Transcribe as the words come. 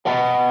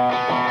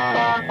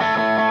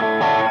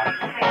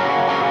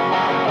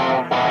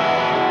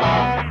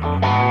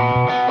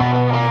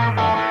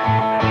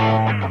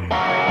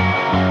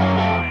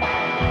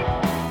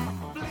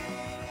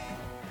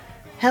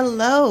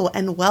Hello,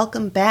 and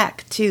welcome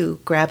back to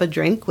Grab a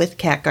Drink with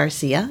Kat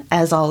Garcia.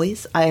 As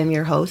always, I am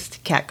your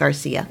host, Kat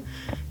Garcia.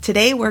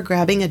 Today, we're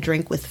grabbing a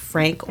drink with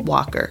Frank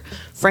Walker.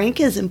 Frank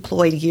is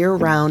employed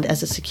year-round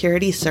as a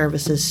security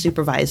services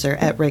supervisor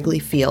at Wrigley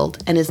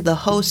Field and is the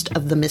host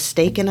of the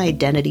Mistaken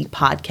Identity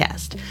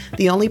podcast,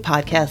 the only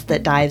podcast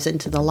that dives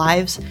into the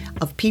lives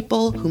of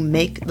people who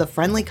make the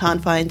friendly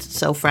confines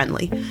so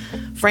friendly.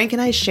 Frank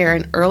and I share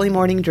an early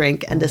morning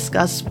drink and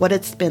discuss what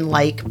it's been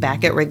like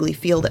back at Wrigley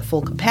Field at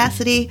full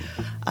capacity,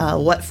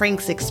 what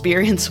Frank's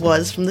experience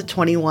was from the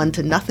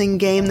 21-0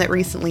 game that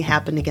recently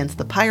happened against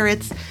the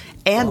Pirates,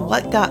 and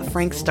what got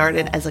Frank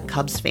started as a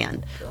Cubs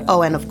fan.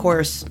 Oh, and of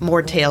course,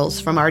 more tales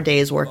from our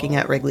days working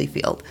at Wrigley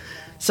Field.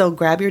 So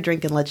grab your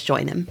drink and let's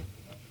join him.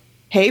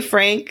 Hey,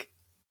 Frank.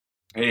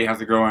 Hey,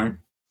 how's it going?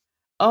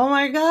 Oh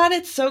my God,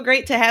 it's so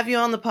great to have you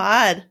on the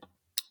pod.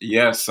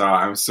 Yes,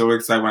 I'm so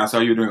excited. When I saw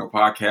you doing a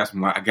podcast,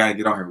 I'm like, I gotta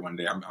get on here one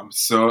day. I'm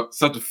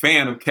such a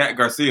fan of Kat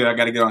Garcia. I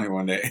gotta get on here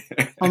one day.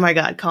 Oh my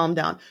God, calm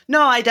down.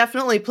 No, I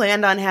definitely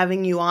planned on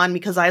having you on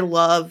because I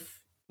love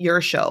your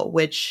show,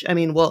 which, I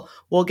mean,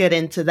 we'll get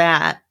into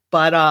that.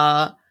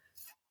 But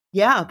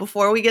yeah,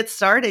 before we get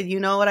started, you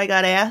know what I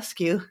gotta ask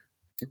you.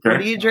 Okay. What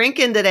are you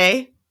drinking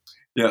today?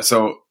 Yeah,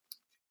 so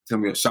it's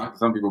gonna be a shock to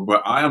some people,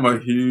 but I'm a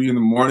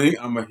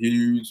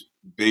huge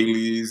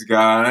Bailey's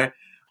guy.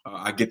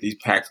 I get these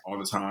packs all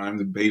the time,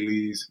 the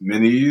Bailey's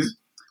minis.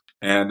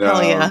 And,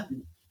 hell yeah.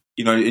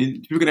 You know,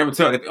 people can never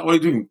tell. They're only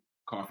drinking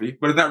coffee,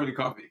 but it's not really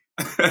coffee.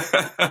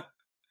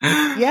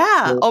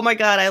 Yeah. Oh my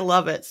God, I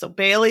love it. So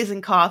Bailey's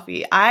and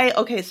coffee.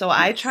 So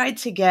I tried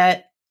to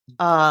get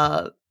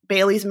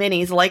Bailey's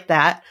minis like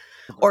that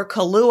or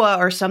Kahlua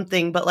or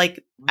something, but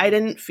like I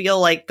didn't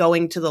feel like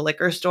going to the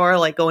liquor store,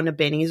 like going to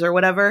Benny's or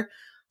whatever.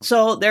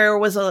 So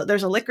there's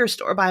a liquor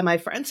store by my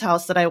friend's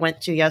house that I went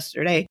to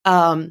yesterday.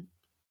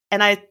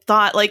 And I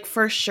thought, like,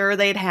 for sure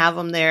they'd have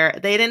them there.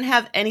 They didn't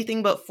have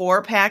anything but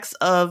 4 packs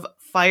of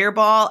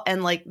Fireball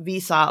and, like,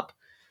 VSOP.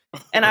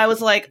 And I was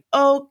like,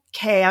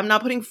 okay, I'm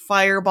not putting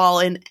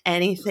Fireball in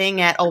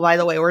anything oh, by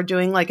the way, we're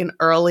doing, like, an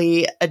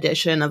early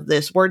edition of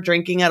this. We're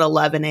drinking at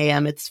 11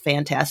 a.m. It's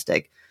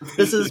fantastic.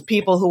 This is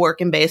people who work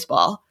in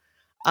baseball.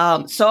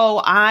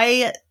 So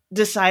I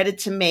decided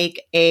to make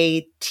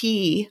a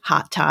tea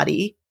hot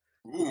toddy.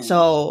 Ooh.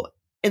 So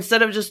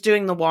instead of just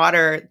doing the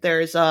water,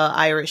 there's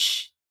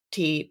Irish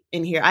tea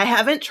in here. I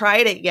haven't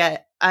tried it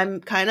yet. I'm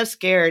kind of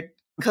scared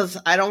because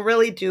I don't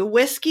really do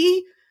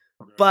whiskey,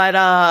 but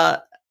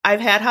I've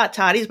had hot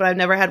toddies, but I've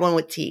never had one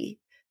with tea.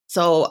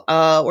 So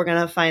we're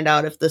gonna find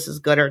out if this is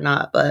good or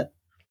not. But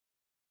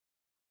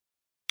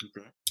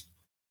okay.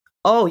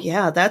 Oh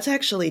yeah, that's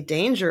actually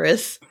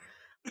dangerous.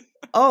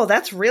 Oh,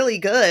 that's really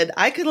good.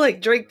 I could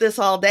like drink this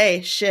all day.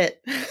 Shit.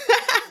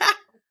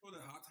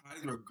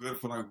 Are good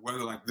for like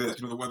weather like this.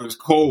 You know, the weather is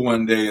cold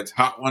one day, it's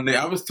hot one day.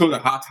 I was told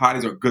that hot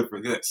toddies are good for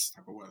this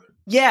type of weather.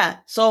 Yeah.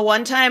 So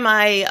one time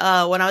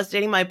when I was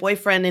dating my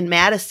boyfriend in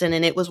Madison,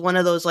 and it was one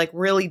of those like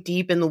really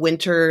deep in the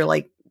winter,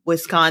 like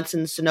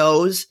Wisconsin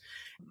snows.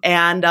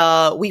 And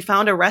we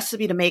found a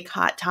recipe to make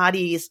hot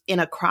toddies in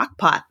a crock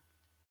pot.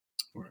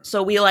 Right.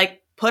 So we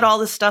like put all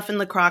the stuff in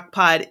the crock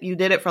pot. You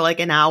did it for like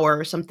an hour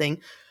or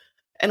something.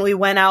 And we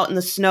went out in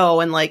the snow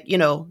and like, you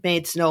know,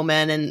 made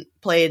snowmen and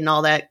played and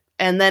all that.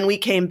 And then we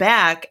came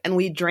back and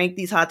we drank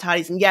these hot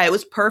toddies. And yeah, it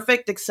was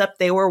perfect, except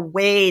they were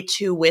way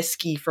too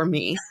whiskey for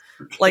me.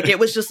 Like it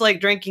was just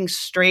like drinking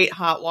straight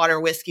hot water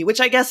whiskey,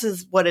 which I guess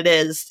is what it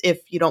is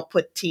if you don't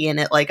put tea in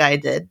it like I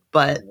did.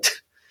 But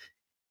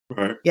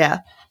right.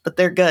 Yeah, but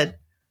they're good.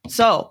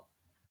 So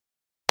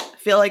I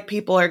feel like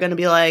people are going to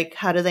be like,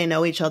 how do they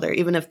know each other?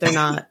 Even if they're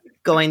not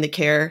going to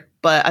care.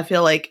 But I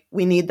feel like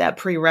we need that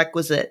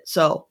prerequisite.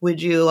 So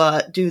would you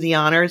do the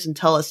honors and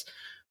tell us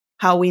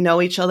how we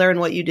know each other and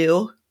what you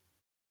do?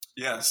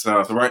 Yes.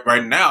 So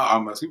right now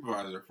I'm a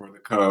supervisor for the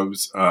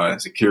Cubs in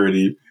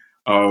security.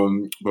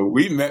 But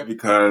we met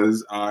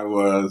because I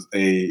was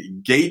a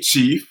gate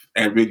chief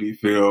at Wrigley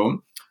Field.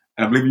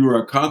 And I believe you were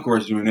a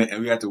concourse unit,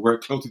 and we had to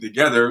work closely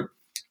together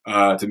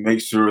to make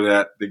sure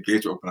that the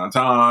gates were open on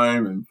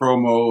time and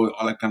promo and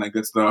all that kind of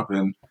good stuff.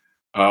 And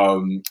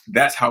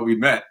that's how we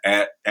met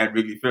at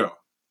Wrigley Field.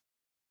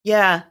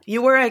 Yeah.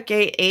 You were at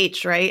gate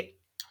H, right?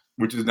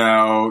 Which is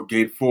now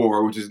gate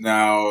 4, which is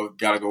now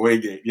gotta go away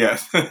gate.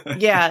 Yes.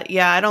 Yeah.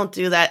 I don't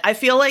do that. I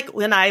feel like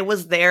when I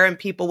was there and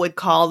people would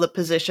call the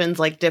positions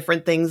like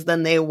different things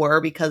than they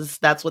were because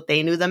that's what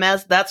they knew them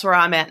as. That's where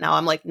I'm at now.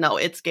 I'm like, no,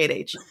 it's gate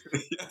H.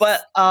 Yes.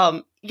 But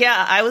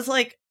yeah, I was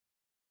like,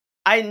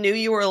 I knew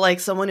you were like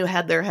someone who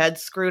had their head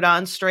screwed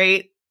on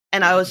straight.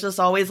 And I was just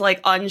always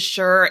like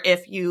unsure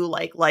if you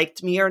like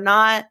liked me or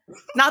not.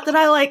 Not that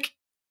I like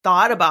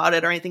thought about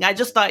it or anything. I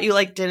just thought you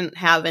like didn't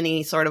have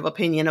any sort of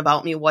opinion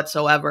about me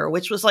whatsoever,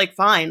 which was like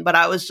fine. But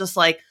I was just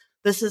like,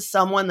 this is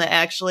someone that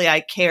actually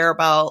I care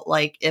about,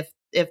 like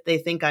if they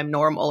think I'm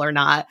normal or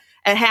not.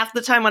 And half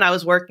the time when I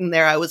was working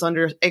there, I was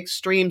under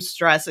extreme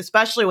stress,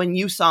 especially when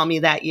you saw me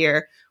that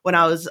year when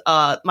I was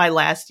my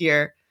last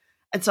year.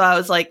 And so I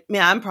was like,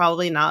 man, I'm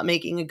probably not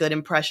making a good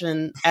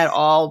impression at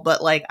all,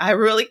 but like I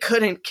really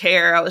couldn't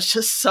care. I was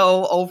just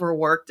so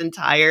overworked and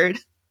tired.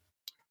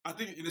 I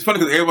think it's funny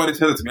because everybody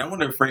says it to me. I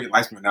wonder if Frank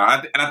likes me now.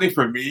 And I think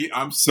for me,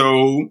 I'm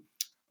so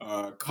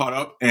caught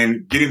up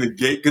in getting the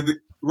gate because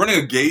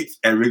running a gate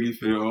at Wrigley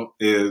Field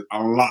is a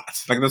lot.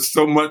 Like there's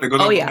so much that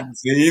goes Oh on yeah. behind the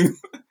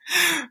scenes.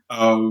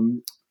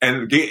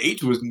 And Gate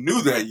H was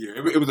new that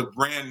year. It was a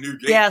brand new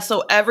gate. Yeah,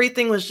 so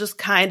everything was just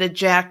kind of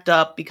jacked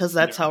up because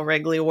that's how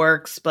Wrigley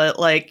works. But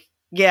like,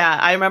 yeah,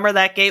 I remember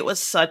that gate was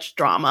such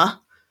drama.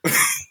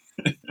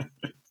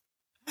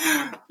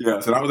 Yeah,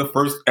 so that was the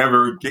first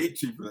ever gate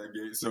chief for that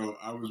gate. So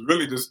I was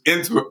really just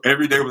into it.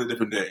 Every day was a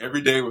different day.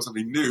 Every day was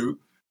something new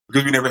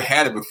because we never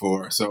had it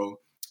before. So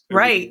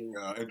right.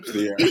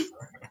 Interesting.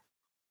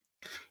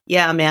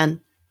 Yeah,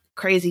 man.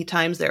 Crazy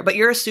times there. But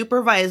you're a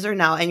supervisor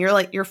now and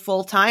you're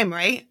full time,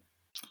 right?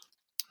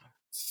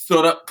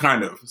 So that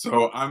kind of.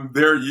 So I'm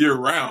there year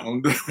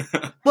round.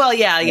 Well,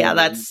 yeah,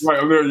 that's right.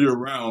 I'm there year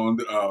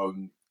round,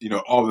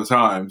 all the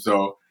time.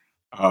 So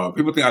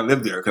people think I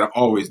live there because I'm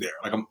always there.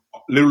 Like I'm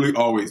literally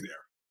always there.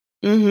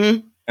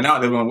 Mm-hmm. And now I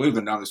live on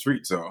Williamson down the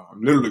street, so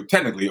I'm literally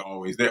technically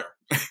always there.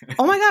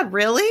 Oh my God,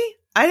 really?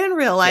 I didn't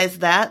realize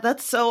that.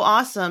 That's so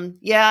awesome.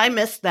 Yeah, I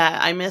miss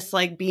that. I miss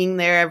like being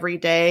there every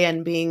day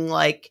and being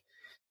like,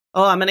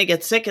 oh, I'm going to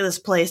get sick of this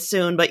place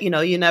soon, but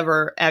you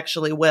never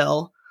actually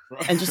will.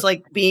 Right. And just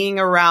like being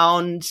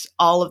around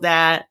all of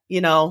that,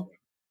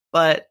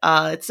 but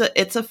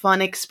it's a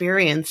fun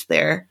experience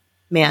there,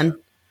 man.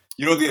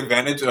 The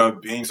advantage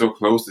of being so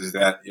close is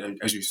that,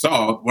 as you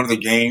saw, one of the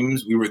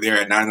games, we were there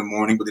at 9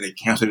 a.m, but then they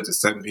canceled it to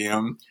 7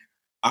 p.m.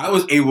 I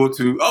was able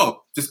to,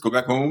 just go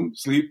back home,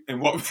 sleep, and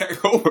walk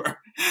back over.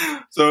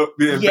 So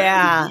the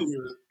advantage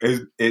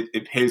is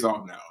it pays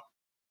off now.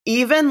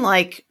 Even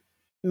like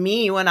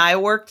me, when I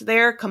worked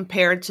there,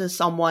 compared to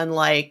someone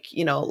like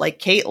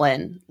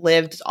Caitlin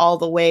lived all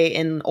the way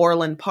in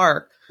Orland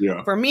Park.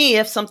 Yeah. For me,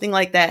 if something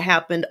like that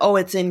happened,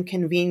 it's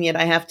inconvenient.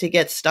 I have to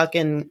get stuck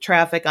in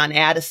traffic on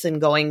Addison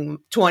going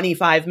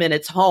 25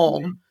 minutes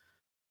home. Mm-hmm.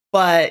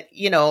 But,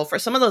 for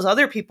some of those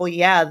other people,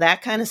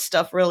 that kind of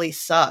stuff really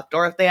sucked.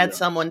 Or if they had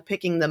someone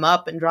picking them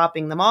up and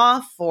dropping them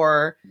off,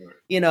 or,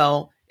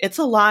 it's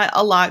a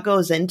lot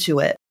goes into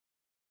it.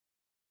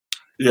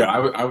 Yeah,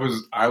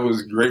 I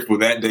was grateful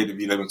that day to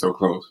be living so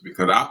close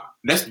because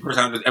that's the first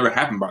time this ever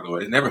happened, by the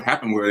way. It never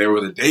happened where there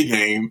was a day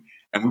game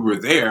and we were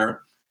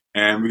there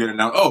and we get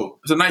announced,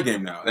 it's a night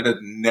game now. That has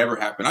never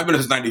happened. I've been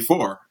there since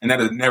 94 and that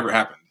has never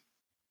happened.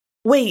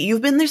 Wait,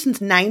 you've been there since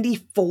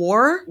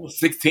 94?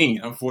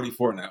 16. I'm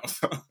 44 now.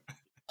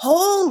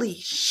 Holy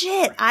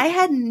shit. I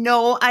had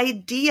no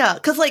idea.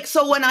 Because,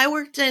 so when I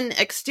worked in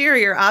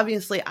exterior,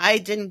 obviously, I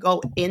didn't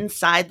go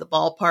inside the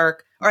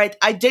ballpark. Or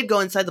I did go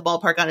inside the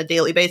ballpark on a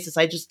daily basis.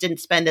 I just didn't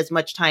spend as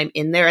much time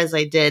in there as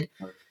I did,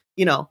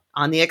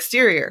 on the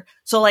exterior.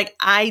 So,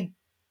 I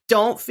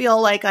don't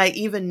feel like I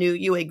even knew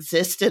you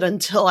existed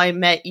until I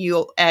met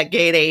you at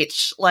Gate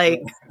H.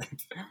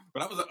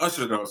 But I was an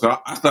usher, though. So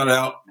I started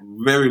out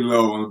very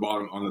low on the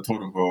bottom, on the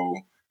totem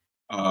pole.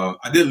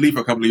 I did leave for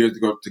a couple of years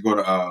to go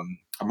to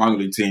a minor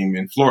league team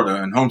in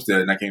Florida and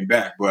Homestead, and I came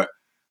back. But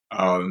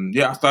I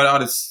started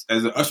out as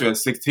an usher at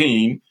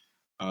 16.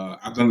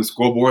 I've done the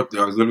scoreboard.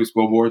 There was literally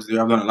scoreboards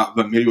there. I've done a lot. I've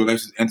done media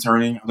relations,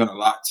 interning. I've done a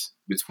lot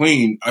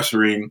between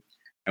ushering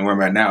and where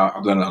I'm at now.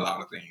 I've done a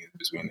lot of things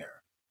between there.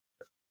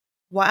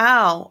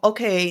 Wow.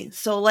 Okay.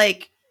 So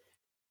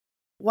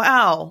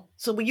wow.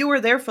 So you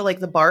were there for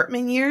the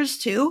Bartman years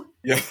too?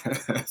 Yeah.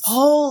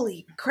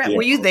 Holy crap. Yeah.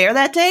 Were you there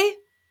that day?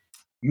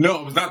 No,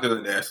 I was not there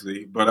that day,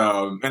 actually. But,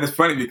 and it's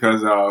funny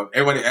because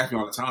everybody asks me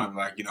all the time,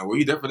 were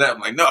you there for that? I'm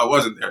like, no, I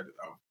wasn't there.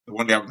 The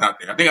one day I was not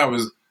there. I think I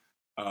was,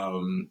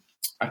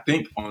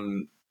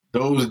 on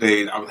those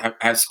days I was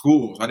at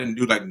school. So I didn't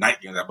do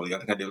night games, I believe. I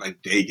think I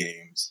did day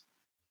games.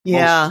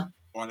 Yeah.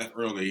 On that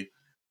early.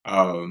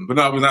 But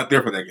no, I was not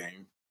there for that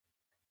game.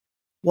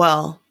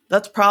 Well,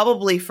 that's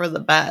probably for the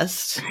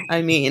best.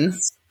 I mean.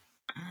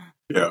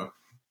 Yeah.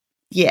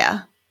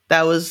 Yeah.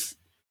 That was...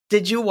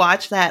 Did you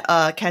watch that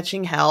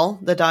Catching Hell,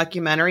 the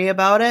documentary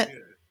about it?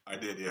 I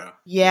did, yeah.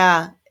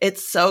 Yeah,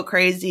 it's so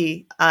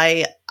crazy.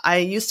 I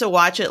used to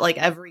watch it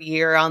every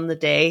year on the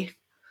day,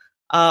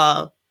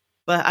 but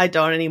I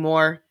don't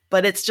anymore.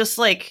 But it's just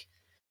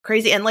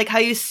crazy. And how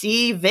you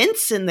see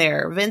Vince in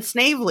there, Vince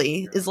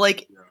Snavely is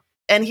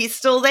and he's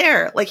still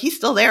there. He's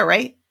still there,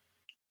 right?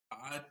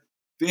 I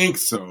think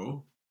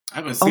so. I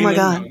haven't seen him.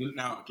 God.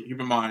 Now, keep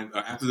in mind,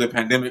 after the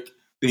pandemic,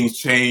 things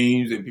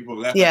changed and people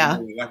left. Yeah. I don't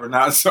know if they left or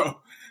not, so...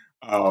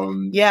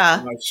 I'm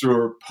not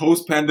sure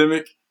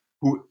post-pandemic,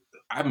 I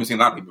haven't seen a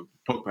lot of people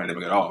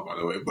post-pandemic at all, by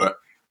the way, but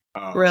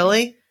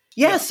really?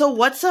 Yeah. So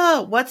what's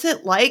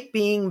it like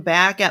being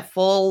back at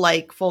full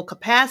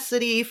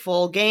capacity,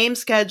 full game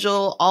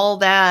schedule, all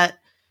that?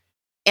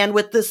 And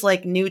with this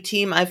new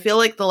team, I feel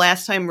like the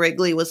last time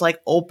Wrigley was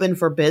open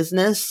for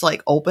business,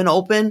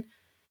 open,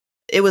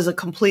 it was a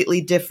completely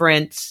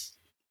different,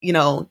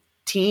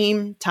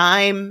 team,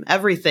 time,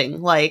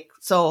 everything.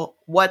 So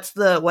what's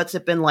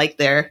it been like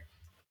there?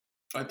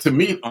 To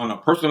me, on a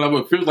personal level,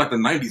 it feels like the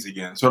 '90s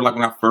again. Sort of like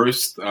when I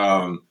first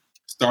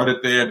started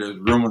there. There's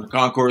room on the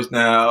concourse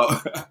now.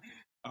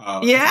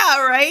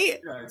 Yeah, right.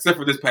 Yeah, except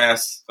for this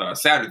past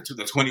Saturday,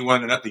 the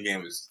 21-0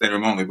 game was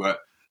stadium room only. But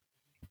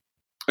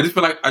I just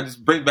feel like I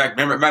just bring back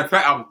memory. Matter of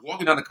fact, I was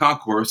walking down the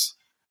concourse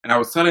and I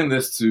was telling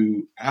this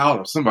to Al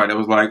or somebody that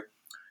was like,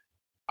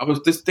 I was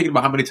just thinking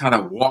about how many times I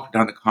walked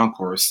down the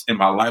concourse in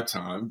my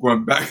lifetime,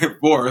 going back and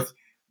forth.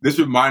 This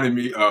reminded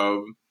me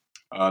of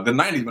the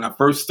 '90s when I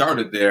first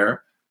started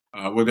there,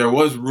 where there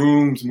was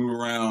room to move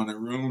around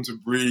and room to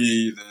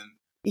breathe,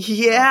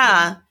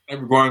 Yeah.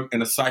 and we're going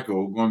in a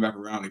cycle, going back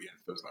around again.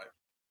 It feels like.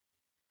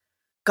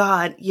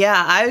 God,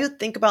 yeah, I would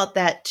think about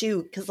that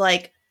too. Cause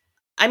like,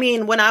 I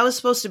mean, when I was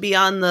supposed to be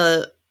on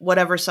the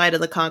whatever side of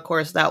the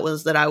concourse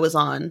that I was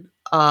on,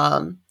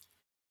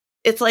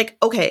 it's like,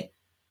 okay,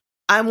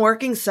 I'm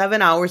working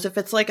 7 hours. If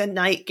it's like a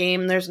night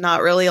game, there's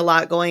not really a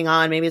lot going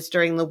on. Maybe it's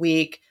during the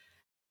week.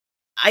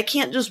 I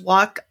can't just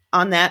walk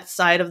on that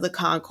side of the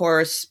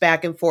concourse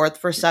back and forth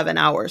for 7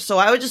 hours. So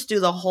I would just do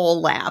the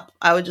whole lap.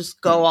 I would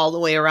just go all the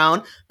way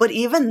around. But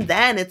even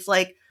then, it's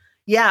like,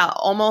 yeah,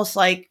 almost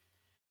like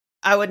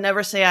I would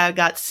never say I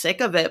got sick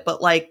of it,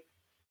 but like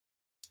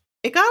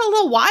it got a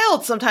little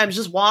wild sometimes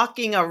just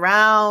walking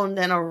around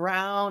and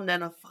around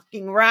and a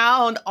fucking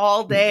round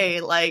all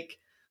day. Like,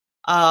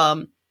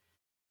 um,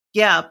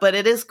 yeah, but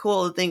it is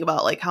cool to think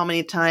about like how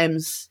many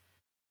times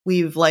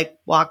we've like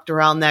walked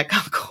around that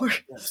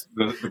concourse. Yes,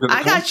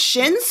 I got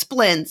shin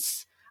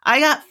splints. I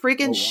got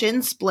freaking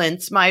shin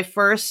splints my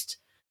first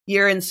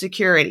year in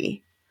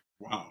security.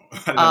 Wow. I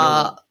didn't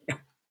know that.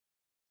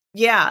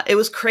 Yeah, it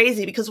was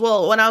crazy because,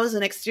 well, when I was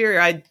in exterior,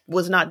 I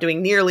was not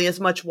doing nearly as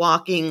much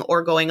walking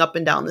or going up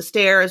and down the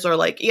stairs or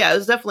like, yeah, it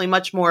was definitely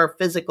much more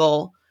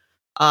physical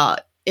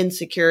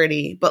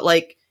insecurity. But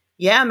like,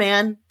 yeah,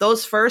 man,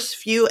 those first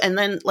few, and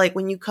then like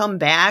when you come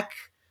back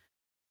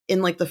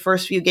in like the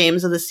first few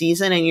games of the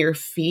season and your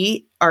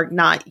feet are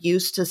not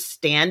used to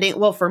standing.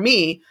 Well, for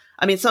me,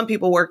 I mean, some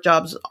people work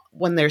jobs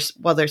when they're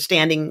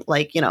standing,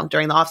 like, you know,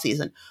 during the off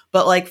season.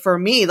 But like for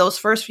me, those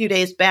first few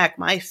days back,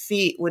 my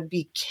feet would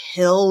be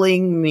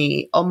killing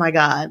me. Oh my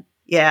God.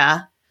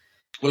 Yeah.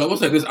 Well, I will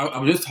say this. I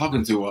was just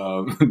talking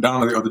to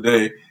Donna the other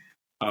day.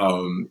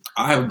 I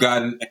have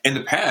gotten, in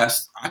the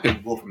past, I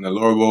could go from the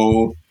lower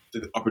bowl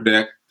to the upper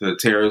deck, to the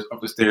terrace, up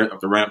the stairs, up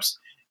the ramps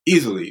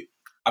easily.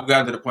 I've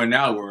gotten to the point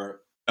now where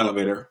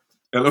elevator.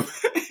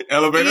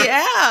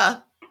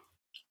 Yeah.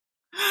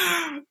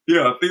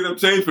 Yeah, things have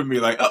changed for me.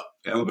 Like, oh,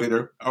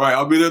 elevator. All right,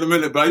 I'll be there in a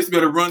minute. But I used to be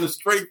able to run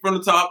straight from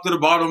the top to the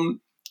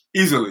bottom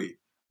easily.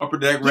 Upper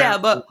deck, ramp. Yeah.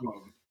 But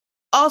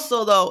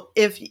also, though,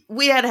 if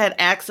we had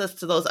access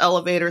to those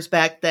elevators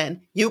back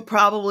then, you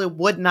probably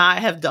would not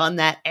have done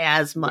that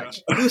as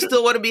much. Yeah. You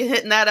still would have been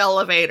hitting that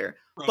elevator.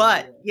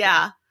 But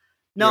yeah,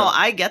 no,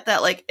 I get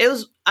that. Like,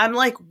 I'm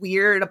like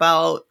weird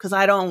about, because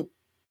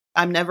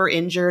I'm never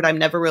injured. I'm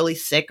never really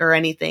sick or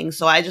anything.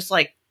 So I just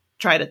like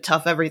try to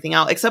tough everything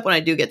out, except when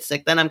I do get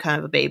sick, then I'm kind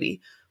of a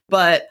baby.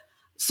 But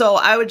so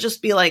I would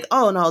just be like,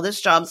 oh no,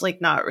 this job's like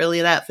not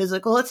really that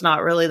physical. It's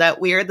not really that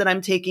weird that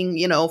I'm taking,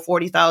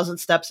 40,000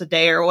 steps a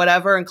day or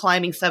whatever and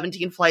climbing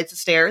 17 flights of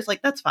stairs.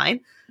 Like, that's fine.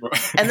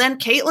 And then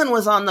Caitlin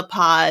was on the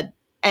pod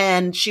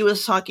and she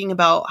was talking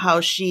about how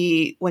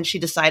when she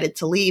decided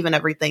to leave and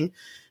everything,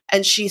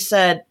 and she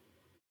said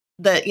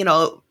that,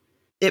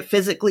 it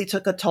physically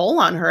took a toll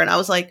on her. And I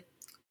was like,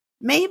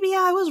 maybe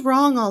I was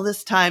wrong all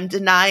this time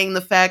denying the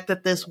fact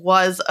that this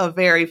was a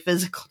very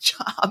physical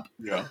job.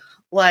 Yeah.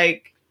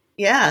 Like,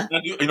 yeah.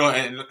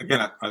 And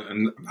again,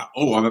 I'm not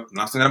old. I'm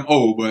not saying I'm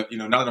old, but,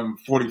 now that I'm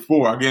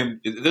 44, again,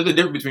 there's a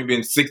difference between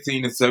being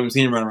 16 and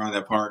 17 running around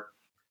that park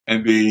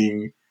and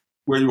being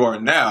where you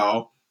are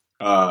now.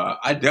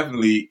 I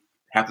definitely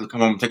have to come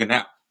home and take a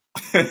nap.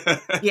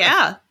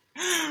 Yeah.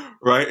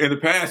 Right? In the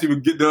past, you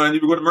would get done,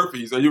 you would go to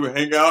Murphy's, or you would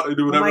hang out and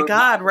do whatever. Oh my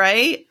God,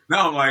 right?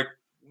 Now I'm like,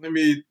 let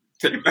me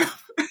take a nap.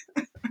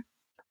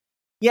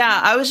 Yeah,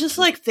 I was just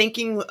like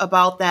thinking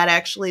about that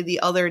actually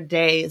the other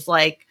day. Is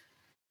like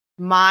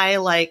my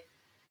like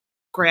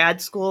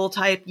grad school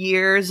type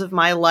years of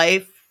my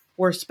life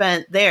were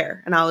spent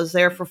there, and I was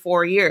there for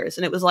 4 years,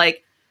 and it was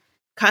like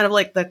kind of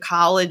like the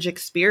college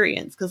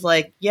experience because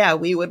like, yeah,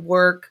 we would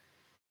work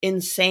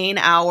insane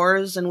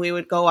hours and we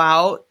would go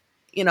out,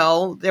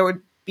 there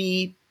would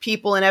be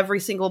people in every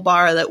single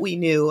bar that we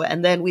knew,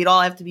 and then we'd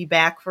all have to be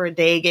back for a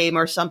day game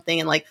or something,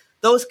 and like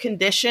those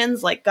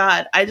conditions, like,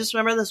 God, I just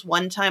remember this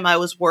one time I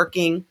was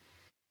working,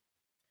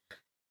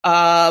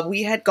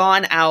 we had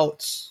gone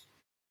out.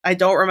 I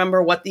don't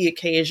remember what the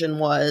occasion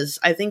was.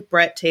 I think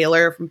Brett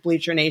Taylor from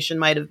Bleacher Nation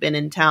might have been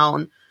in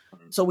town.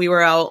 So we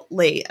were out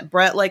late.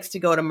 Brett likes to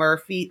go to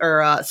Murphy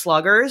or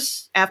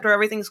Sluggers after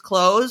everything's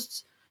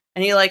closed,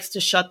 and he likes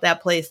to shut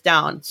that place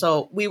down.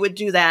 So we would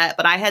do that,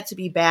 but I had to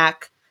be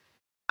back.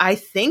 I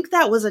think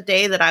that was a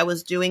day that I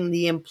was doing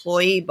the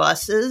employee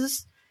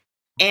buses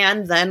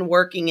and then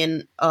working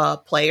in a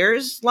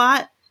players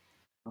lot.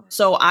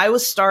 So I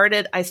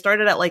started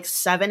at like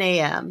 7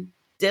 a.m.,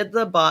 did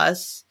the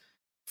bus,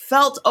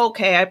 felt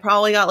okay. I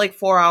probably got like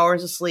 4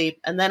 hours of sleep.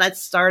 And then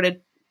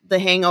the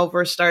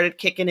hangover started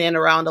kicking in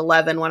around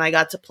 11 when I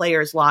got to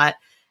player's lot.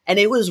 And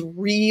it was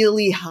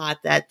really hot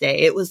that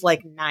day. It was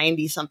like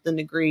 90 something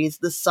degrees.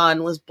 The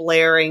sun was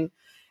blaring.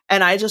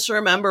 And I just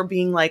remember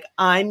being like,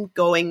 I'm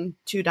going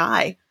to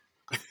die.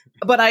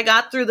 But I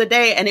got through the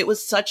day, and it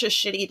was such a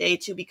shitty day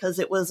too, because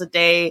it was a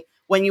day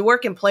when you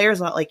work in players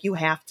lot, like you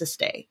have to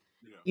stay.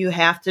 Yeah. You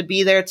have to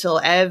be there till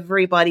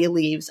everybody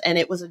leaves. And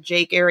it was a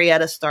Jake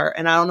Arrieta start.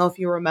 And I don't know if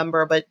you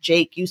remember, but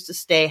Jake used to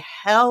stay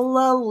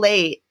hella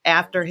late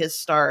after his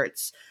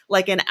starts,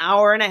 like an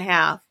hour and a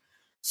half.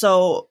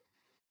 So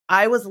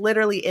I was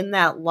literally in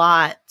that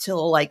lot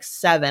till like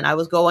 7. I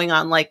was going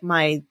on like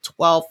my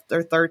 12th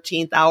or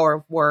 13th hour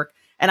of work.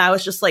 And I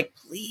was just like,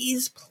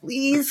 please,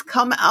 please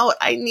come out.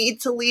 I need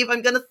to leave.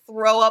 I'm going to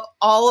throw up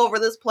all over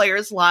this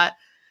player's lot.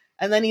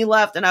 And then he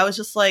left. And I was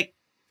just like,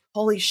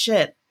 holy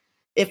shit.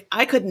 If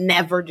I could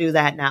never do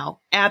that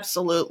now,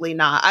 absolutely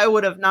not. I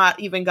would have not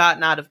even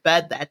gotten out of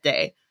bed that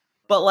day.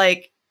 But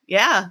like,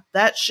 yeah,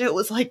 that shit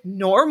was like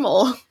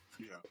normal.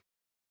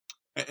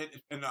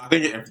 And I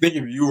think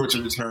if you were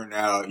to return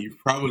now, you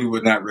probably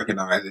would not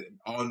recognize it.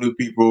 All new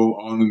people,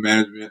 all new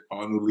management,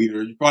 all new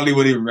leaders. You probably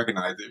wouldn't even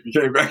recognize it if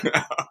you came back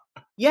now.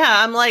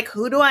 Yeah, I'm like,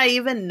 who do I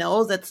even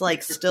know that's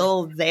like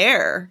still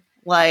there?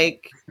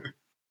 Like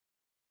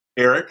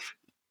Eric,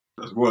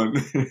 that's one.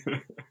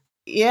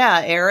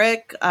 Yeah,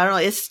 Eric. I don't know.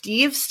 Is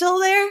Steve still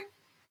there?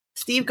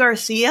 Steve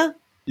Garcia?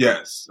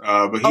 Yes,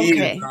 but he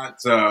is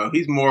not.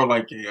 He's more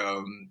like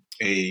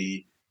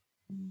a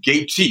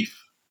gate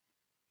chief.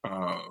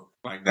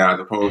 Like that, as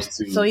opposed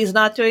to. So he's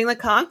not doing the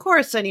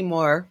concourse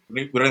anymore.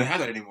 We don't have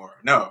that anymore.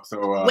 No.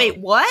 So wait,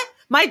 what?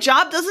 My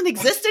job doesn't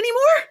exist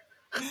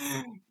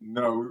anymore?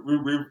 No,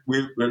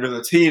 there's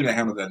a team that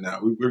handles that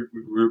now. We've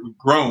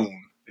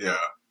grown. Yeah.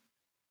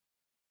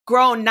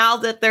 Grown now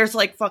that there's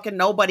like fucking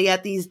nobody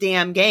at these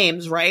damn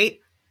games, right?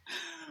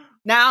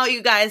 Now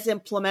you guys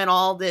implement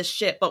all this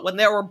shit. But when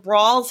there were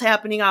brawls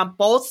happening on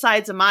both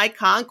sides of my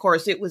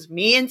concourse, it was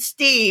me and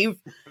Steve.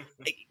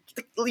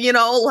 You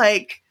know,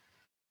 like.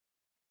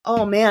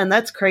 Oh man,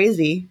 that's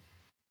crazy.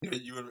 Yeah,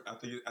 I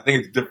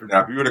think it's different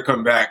now. If you were to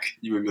come back,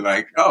 you would be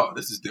like, "Oh,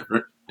 this is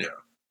different." Yeah.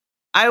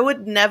 I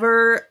would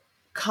never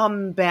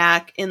come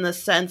back in the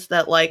sense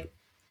that, like,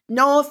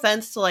 no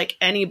offense to like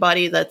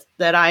anybody that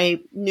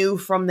I knew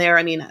from there.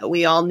 I mean,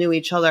 we all knew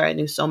each other. I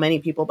knew so many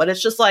people, but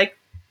it's just like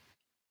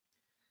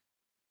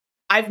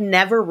I've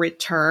never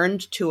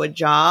returned to a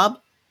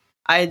job.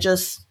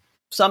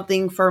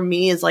 Something for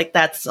me is like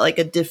that's like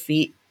a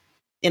defeat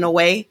in a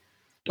way.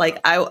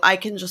 Like I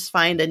can just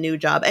find a new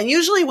job. And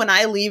usually when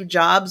I leave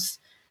jobs,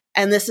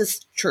 and this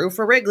is true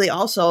for Wrigley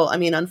also, I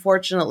mean,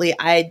 unfortunately,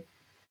 I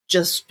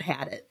just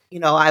had it. You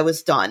know, I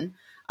was done.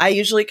 I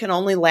usually can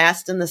only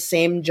last in the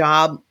same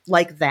job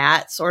like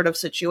that sort of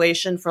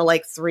situation for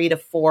like 3 to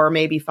 4,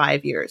 maybe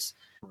 5 years.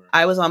 Right.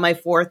 I was on my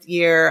 4th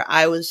year.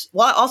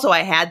 Also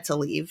I had to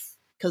leave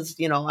because,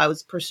 you know, I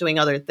was pursuing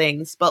other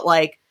things. But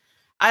like,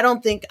 I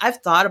don't think I've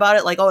thought about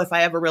it like, oh, if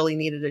I ever really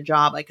needed a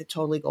job, I could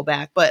totally go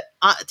back. But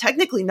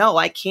technically, no,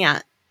 I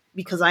can't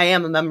because I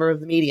am a member of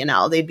the media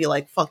now. They'd be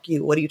like, fuck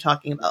you. What are you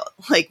talking about?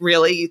 Like,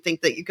 really? You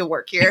think that you could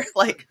work here?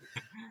 Like,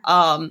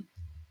 but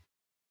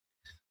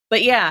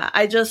yeah,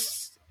 I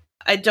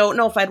don't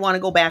know if I'd want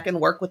to go back and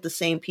work with the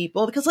same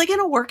people because like in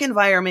a work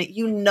environment,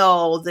 you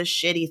know, the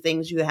shitty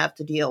things you have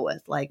to deal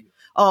with. Like,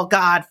 oh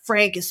God,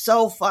 Frank is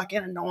so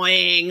fucking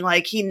annoying.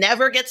 Like he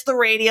never gets the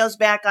radios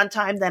back on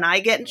time. Then I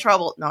get in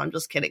trouble. No, I'm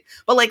just kidding.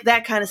 But like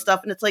that kind of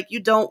stuff. And it's like, you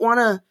don't want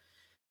to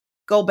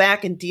go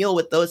back and deal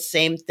with those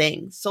same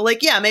things. So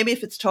like, yeah, maybe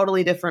if it's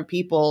totally different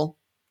people,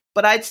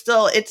 but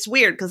it's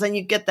weird. Cause then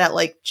you get that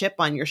like chip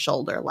on your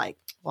shoulder. Like,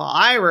 well,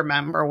 I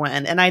remember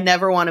when, and I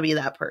never want to be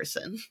that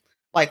person.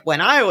 Like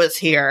when I was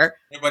here.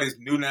 Everybody's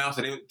new now.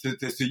 So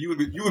you would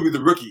be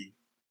the rookie.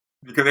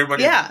 Because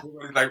everybody's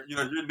like, you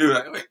know, you're new.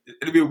 Like,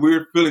 it'd be a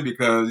weird feeling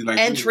because like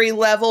entry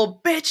level,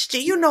 bitch.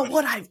 Do you know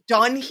what I've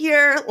done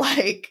here?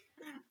 Like,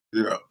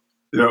 yeah.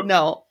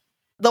 No,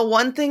 the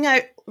one thing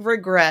I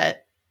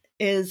regret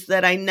is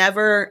that I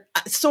never,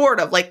 sort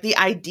of like the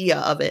idea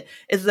of it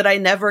is that I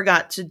never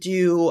got to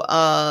do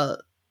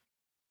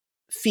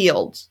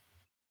field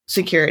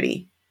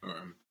security.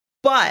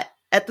 But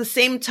at the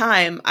same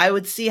time, I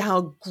would see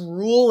how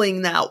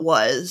grueling that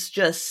was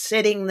just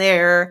sitting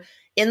there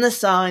in the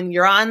sun,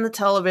 you're on the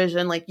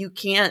television, like you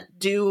can't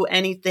do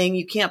anything.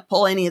 You can't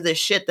pull any of this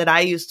shit that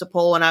I used to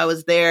pull when I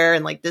was there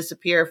and like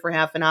disappear for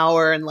half an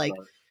hour and like,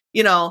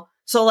 you know,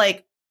 so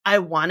like I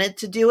wanted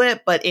to do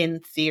it, but in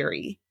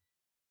theory.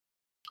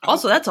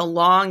 Also, that's a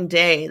long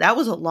day. That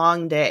was a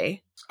long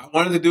day. I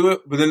wanted to do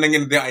it, but then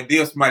again, the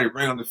idea of somebody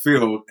running on the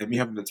field and me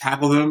having to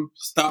tackle them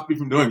stopped me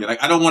from doing it.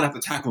 Like I don't want to have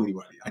to tackle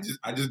anybody.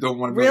 I just don't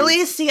want to.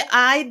 Really? See,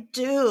 I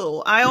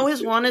do. I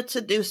always wanted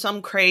to do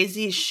some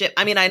crazy shit.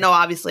 I mean, I know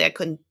obviously I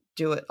couldn't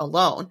do it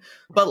alone,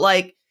 but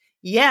like,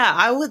 yeah,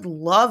 I would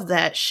love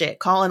that shit.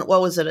 Calling,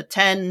 what was it? A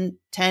 10,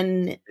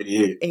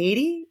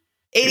 80?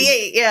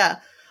 88. Yeah.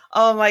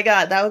 Oh my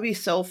God. That would be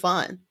so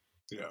fun.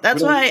 Yeah,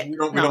 That's why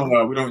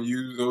we don't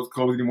use those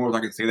codes anymore. I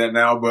can say that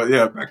now, but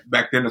yeah,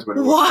 back then that's what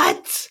it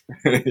was.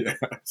 What? Yeah.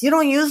 You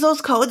don't use those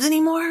codes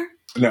anymore?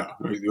 No,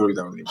 we always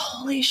don't anymore.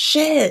 Holy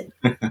shit!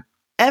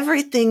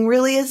 Everything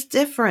really is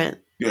different.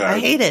 Yeah, I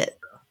hate it.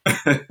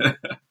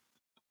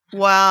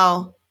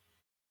 Wow,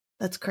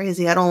 that's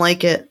crazy. I don't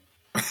like it.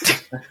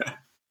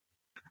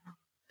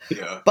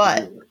 Yeah,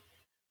 but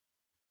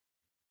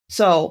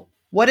so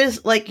what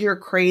is like your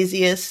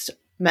craziest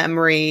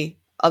memory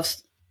of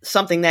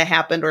something that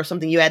happened or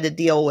something you had to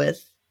deal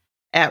with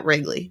at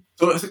Wrigley?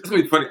 So it's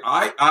gonna be funny.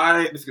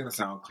 This is gonna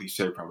sound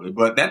cliche probably,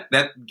 but that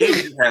game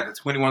we had,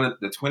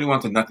 the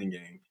 21-0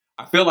 game.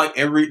 I feel like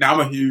now I'm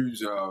a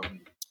huge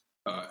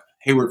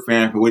Hayward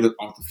fan for what he does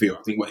off the field.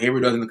 I think what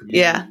Hayward does in the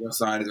community on the west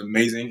side is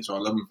amazing. So I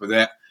love him for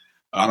that.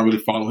 I don't really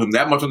follow him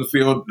that much on the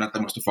field, not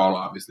that much to follow,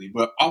 obviously,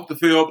 but off the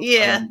field,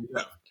 yeah.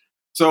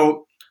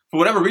 So for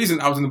whatever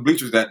reason, I was in the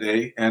bleachers that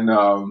day, and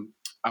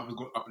I was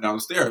going up and down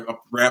the stairs,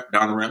 up the ramp,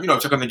 down the ramp,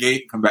 check on the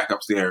gate, come back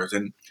upstairs,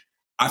 and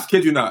I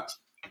kid you not,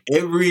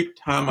 every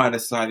time I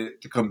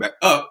decided to come back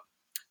up,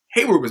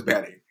 Hayward was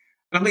batting.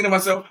 And I'm thinking to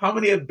myself, how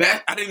many at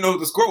bat? I didn't know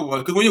what the score was.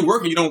 Because when you're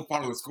working, you don't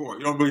follow the score.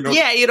 You don't really know.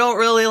 Yeah, you don't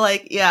really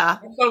yeah. I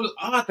thought it was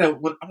odd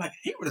that I'm like,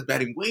 Hayward is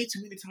batting way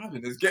too many times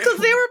in this game. Because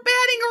they were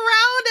batting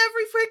around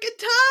every freaking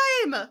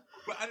time.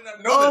 But I did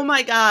not know that. Oh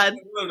my God.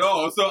 At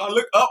all. So I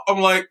look up, I'm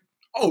like,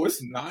 oh,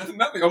 it's 9-0.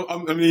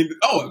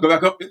 I go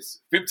back up, it's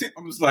 15.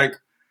 I'm just like,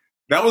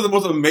 that was the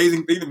most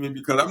amazing thing to me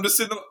because I'm just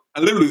sitting up. I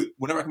literally,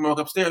 whenever I come walk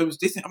upstairs, it was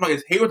decent. I'm like,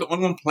 is Hayward the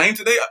only one playing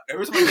today?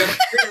 Every time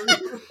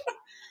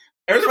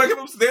I come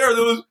upstairs,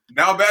 it was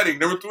now batting,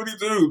 number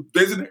 22.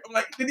 I'm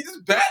like, did he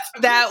just bat?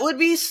 That would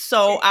be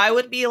so, I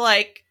would be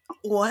like,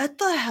 what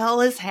the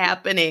hell is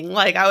happening?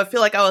 Like, I would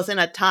feel like I was in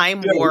a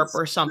time warp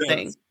or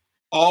something.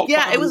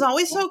 Yes. It was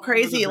always so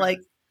crazy. Like,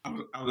 I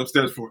was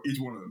upstairs for each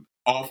one of them,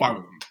 all 5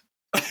 of them.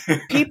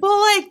 People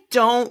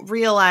don't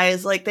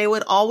realize they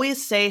would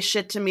always say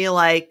shit to me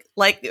like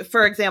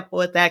for example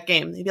with that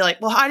game they'd be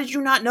like, well, how did you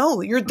not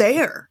know you're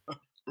there?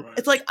 Right.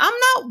 It's like, I'm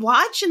not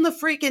watching the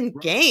freaking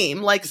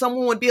game.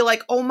 Someone would be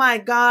like, oh my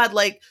God,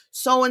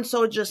 so and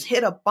so just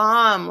hit a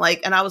bomb,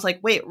 and I was like,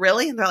 wait,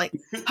 really? And they're like,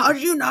 how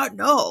did you not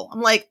know?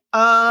 I'm like,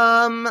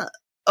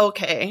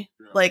 okay.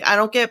 Yeah. I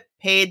don't get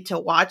paid to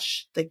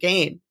watch the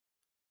game.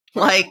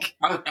 I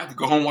have to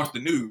go home and watch the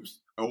news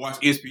or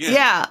watch ESPN.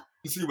 Yeah.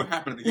 To see what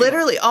happened.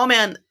 Literally, oh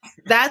man,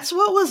 that's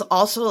what was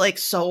also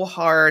so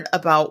hard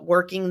about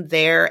working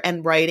there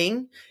and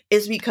writing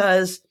is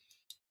because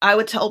I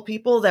would tell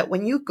people that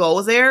when you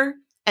go there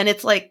and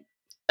it's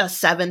a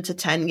 7 to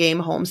 10 game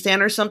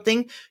homestand or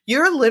something,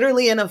 you're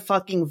literally in a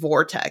fucking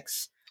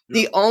vortex. Yeah.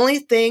 The only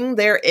thing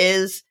there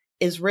is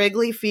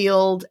Wrigley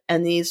Field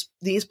and these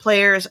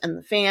players and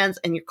the fans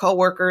and your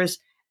coworkers,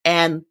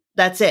 and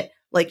that's it.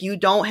 You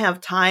don't have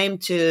time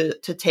to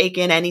take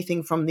in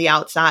anything from the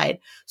outside.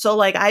 So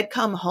I'd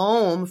come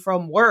home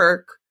from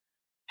work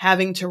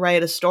having to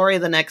write a story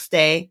the next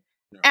day.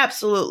 Yeah.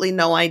 Absolutely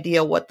no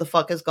idea what the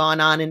fuck has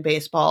gone on in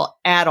baseball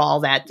at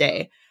all that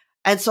day.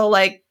 And so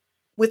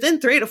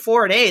within 3 to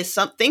 4 days,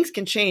 some things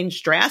can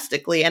change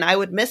drastically and I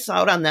would miss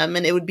out on them.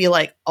 And it would be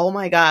oh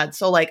my God.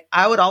 So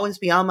I would always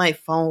be on my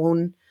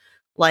phone,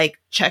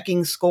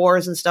 checking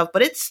scores and stuff,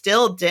 but it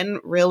still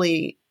didn't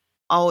really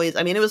always.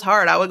 I mean, it was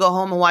hard. I would go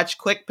home and watch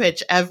Quick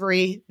Pitch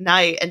every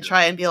night and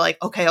try and be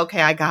like, okay,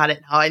 I got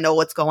it. Now I know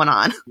what's going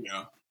on.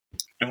 Yeah.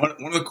 And one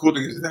of the cool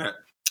things is that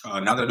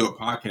now that I do a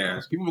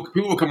podcast, people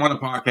will come on the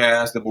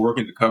podcast that will work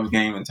in the Cubs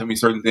game and tell me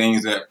certain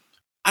things that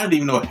I didn't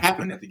even know what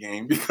happened at the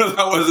game because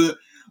I wasn't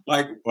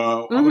I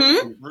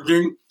was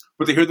working.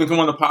 But to hear them come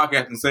on the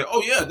podcast and say,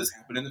 oh yeah, this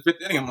happened in the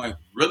 5th inning. I'm like,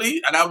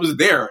 really? And I was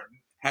there,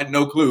 had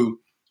no clue.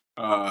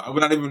 I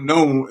would not even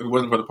know if it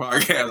wasn't for the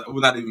podcast. I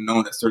would not even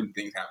know that certain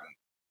things happened.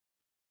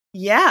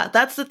 Yeah,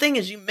 that's the thing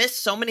is you miss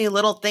so many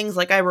little things.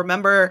 I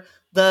remember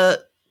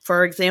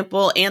for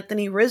example,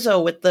 Anthony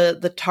Rizzo with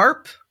the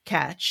tarp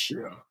catch.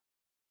 Yeah.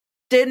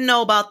 Didn't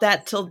know about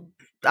that till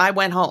I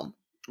went home.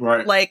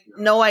 Right.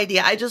 No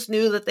idea. I just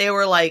knew that they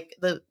were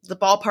the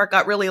ballpark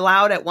got really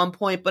loud at one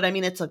point, but I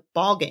mean, it's a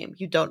ball game.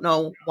 You don't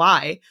know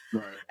why.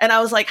 Right. And I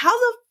was like, how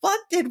the fuck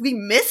did we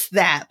miss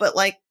that? But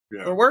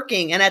we're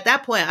working. And at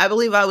that point, I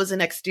believe I was in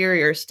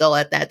exterior still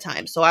at that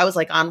time. So I was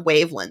on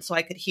wavelength. So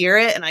I could hear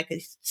it and I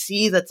could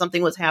see that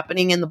something was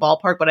happening in the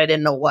ballpark, but I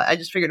didn't know what. I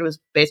just figured it was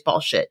baseball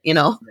shit,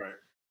 Right.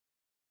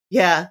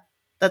 Yeah,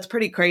 that's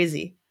pretty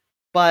crazy.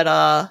 But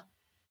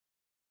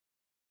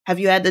have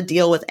you had to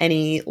deal with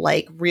any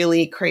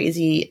really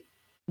crazy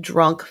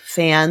drunk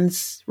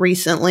fans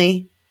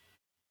recently?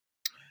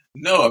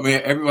 No, I mean,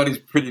 everybody's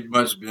pretty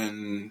much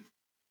been,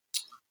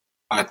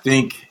 I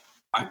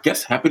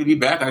guess happy to be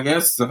back, I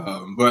guess.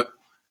 But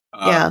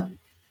yeah.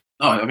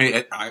 No, I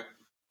mean,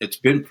 it's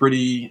been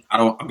pretty, I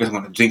guess I'm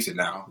going to jinx it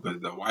now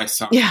because the White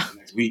Sox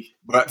next week.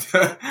 But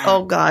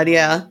oh God,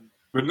 yeah.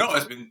 But no,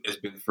 it's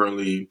been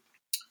fairly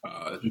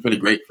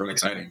great, fairly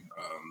exciting.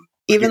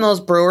 Even those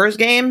Brewers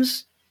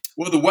games?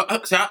 Well,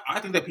 I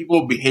think that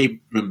people behave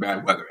in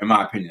bad weather, in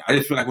my opinion. I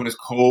just feel like when it's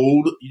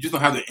cold, you just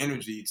don't have the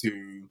energy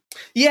to.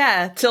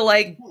 Yeah, to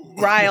like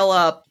rile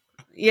up.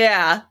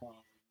 Yeah.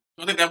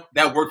 I think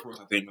that worked for us.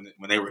 I think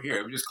when they were here,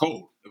 it was just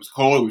cold. It was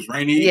cold. It was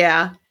rainy.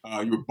 Yeah.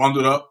 You were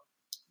bundled up.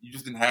 You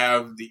just didn't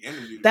have the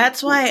energy.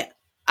 That's why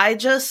I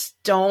just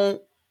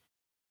don't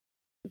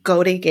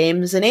go to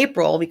games in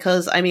April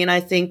because, I mean,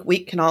 I think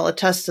we can all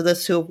attest to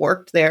this who have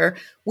worked there.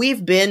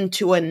 We've been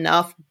to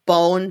enough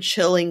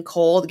bone-chilling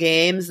cold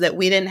games that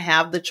we didn't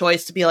have the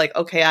choice to be like,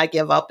 okay, I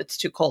give up. It's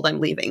too cold. I'm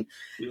leaving.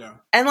 Yeah.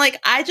 And, like,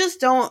 I just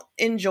don't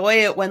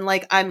enjoy it when,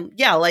 like, I'm,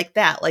 like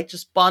that, like,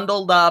 just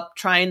bundled up,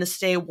 trying to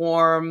stay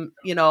warm,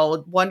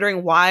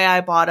 wondering why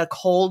I bought a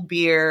cold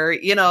beer,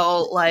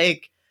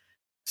 like,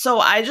 so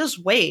I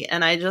just wait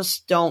and I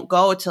just don't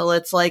go till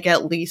it's like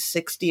at least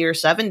 60 or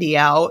 70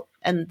 out.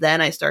 And then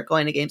I start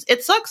going to games.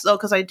 It sucks though,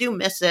 because I do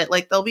miss it.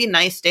 Like there'll be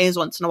nice days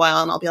once in a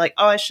while and I'll be like,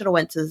 oh, I should have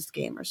went to this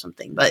game or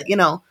something. But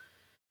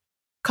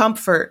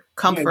comfort,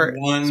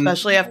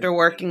 especially after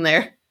working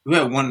there. We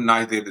had one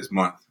nice day this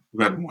month.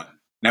 We had one.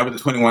 That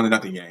was the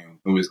 21-0 game.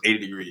 It was 80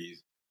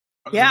 degrees.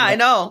 Yeah, I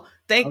know.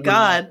 Thank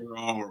God. They were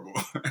all horrible.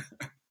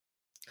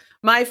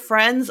 My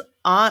friend's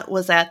aunt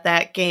was at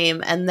that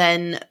game and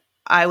then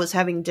I was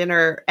having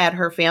dinner at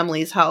her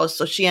family's house,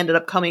 so she ended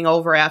up coming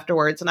over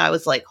afterwards, and I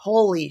was like,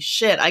 holy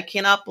shit, I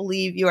cannot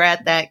believe you were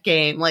at that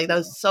game. Like, that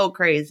was so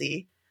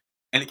crazy.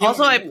 And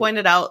also, I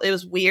pointed out, it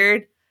was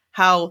weird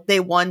how they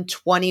won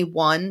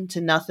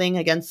 21-0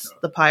 against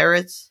the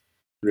Pirates.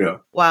 Yeah.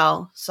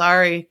 Wow.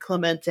 Sorry,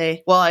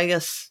 Clemente. Well, I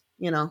guess,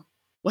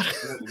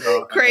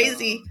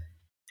 crazy.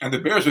 And the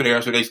Bears were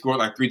there, so they scored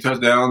like 3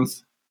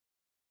 touchdowns.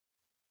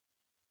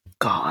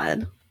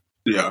 God.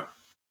 Yeah.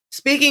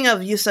 Speaking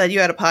of, you said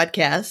you had a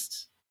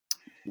podcast.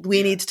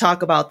 We need to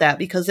talk about that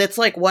because it's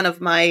like one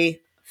of my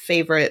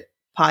favorite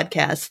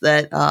podcasts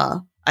that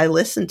I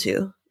listen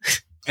to.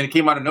 And it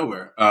came out of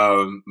nowhere.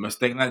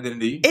 Mistaken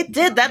Identity. It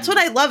did. That's what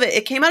I love it.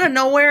 It came out of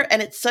nowhere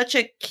and it's such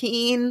a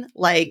keen,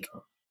 like,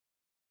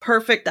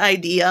 perfect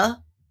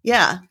idea.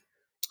 Yeah.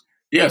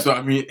 Yeah. So,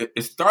 I mean,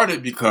 it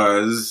started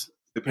because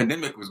the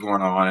pandemic was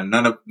going on and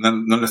none of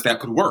the staff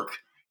could work.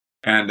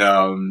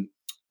 And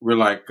we're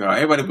like,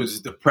 everybody was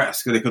just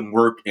depressed because they couldn't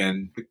work.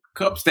 And the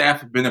Cub staff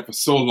have been there for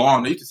so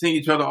long. They used to see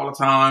each other all the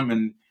time.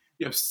 And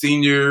you have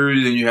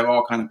seniors and you have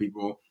all kind of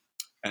people.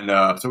 And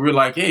so we're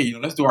like, hey,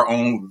 let's do our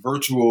own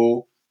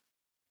virtual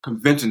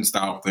convention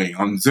style thing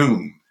on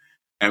Zoom.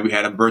 And we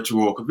had a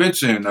virtual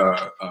convention.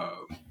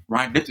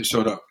 Ryan Dixon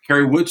showed up.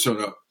 Kerry Wood showed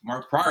up.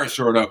 Mark Pryor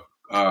showed up.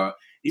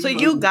 So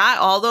you got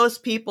all those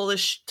people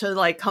to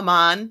like come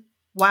on?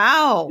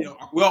 Wow.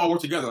 We all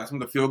work together, like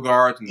some of the field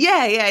guards. And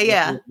yeah.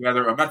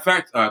 Together. Matter of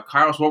fact,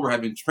 Kyle Schwarber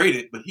had been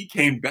traded, but he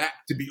came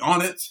back to be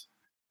on it.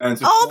 And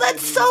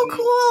that's so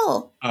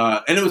cool.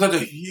 And it was such a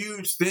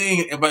huge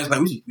thing. Everybody's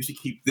like, we should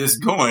keep this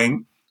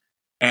going.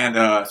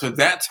 And so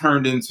that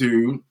turned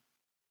into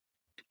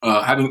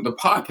having the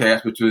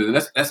podcast, which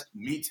was let's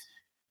meet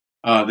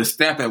the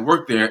staff that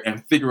work there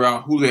and figure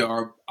out who they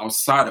are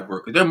outside of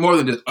work. They're more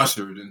than just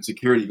ushers and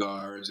security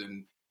guards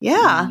and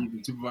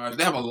supervisors.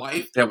 They have a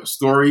life, they have a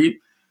story.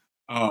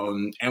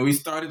 And we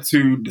started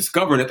to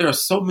discover that there are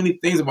so many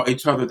things about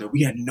each other that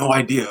we had no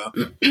idea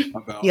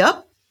about.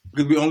 Yep.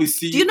 Because we only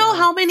see. Do you know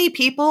how many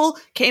people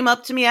came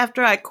up to me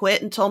after I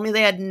quit and told me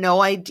they had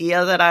no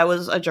idea that I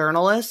was a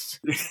journalist?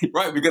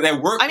 Right, because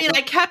at work. I mean,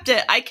 I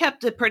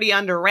kept it pretty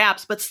under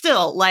wraps, but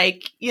still,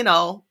 like, you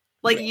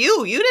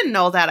didn't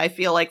know that, I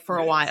feel like, for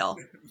a while.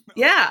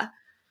 Yeah.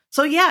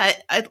 So, yeah,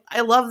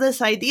 I love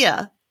this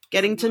idea.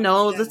 Getting to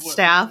know the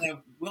staff.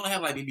 We only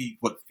have like maybe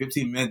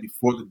 15 minutes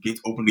before the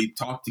gates open. We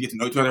talk to get to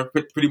know each other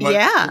pretty much.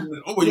 Yeah.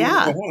 Oh, you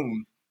want to go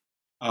home?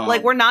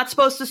 Like, we're not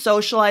supposed to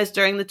socialize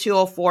during the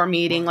 204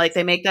 meeting. Like,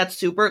 they make that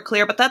super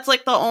clear. But that's,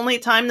 like, the only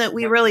time that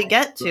we really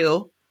get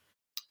to.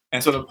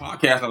 And so the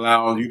podcast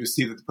allows you to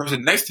see that the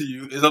person next to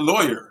you is a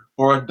lawyer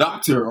or a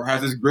doctor or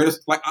has this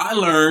greatest... Like, I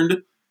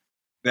learned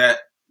that,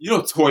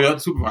 Toya, the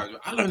supervisor,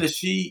 I learned that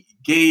she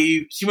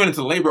went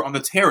into labor on the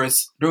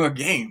terrace during a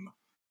game.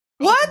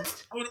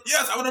 What?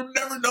 Yes, I would have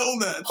never known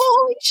that.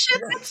 Holy shit,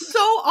 that's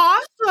so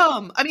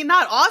awesome. I mean,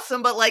 not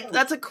awesome, but like,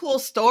 that's a cool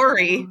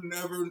story.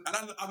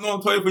 I've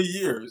known Toya for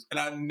years, and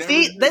I never.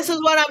 See, this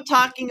is what I'm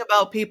talking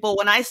about, people.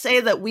 When I say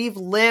that we've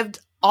lived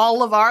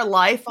all of our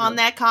life on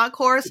that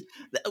concourse,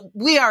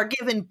 we are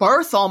giving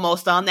birth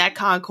almost on that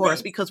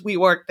concourse because we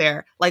work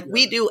there. Like,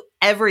 we do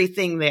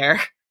everything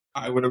there.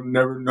 I would have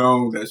never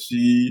known that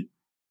she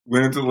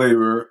went into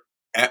labor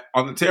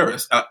on the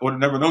terrace. I would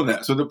have never known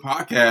that. So the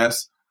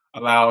podcast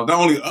allows not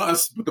only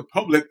us, but the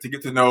public to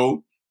get to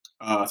know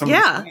some of the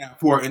staff.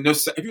 And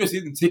if you're a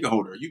season ticket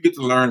holder, you get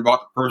to learn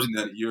about the person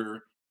that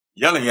you're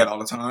yelling at all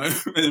the time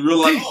and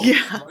realize, this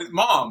is somebody's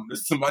mom, this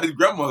is somebody's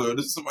grandmother,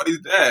 this is somebody's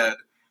dad.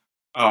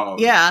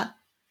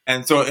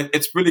 And so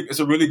it's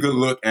a really good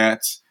look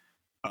at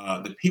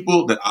the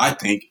people that I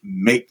think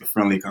make the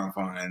Friendly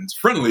Confines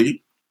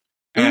friendly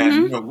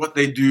and what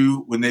they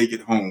do when they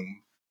get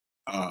home.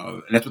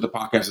 And that's what the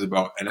podcast is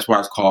about. And that's why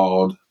it's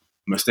called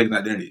mistaken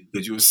identity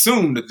because you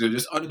assume that they're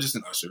just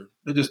an usher,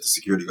 they're just a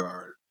security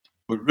guard,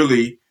 but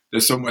really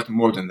there's so much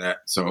more than that.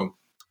 So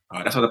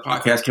that's how the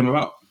podcast came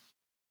about.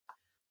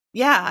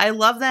 Yeah, I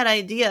love that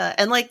idea.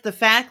 And like the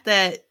fact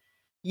that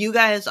you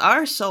guys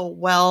are so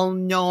well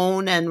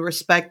known and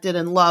respected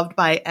and loved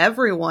by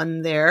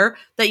everyone there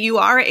that you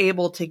are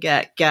able to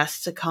get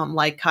guests to come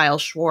like Kyle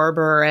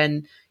Schwarber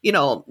and,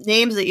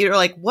 names that you're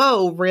like,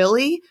 whoa,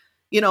 really?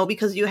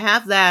 Because you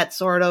have that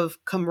sort of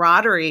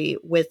camaraderie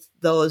with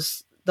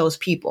those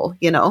people.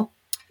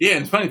 Yeah,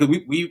 and it's funny because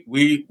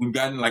we've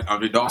gotten like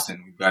Andre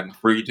Dawson, we've gotten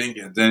Free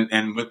Jenkins,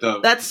 and with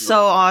that's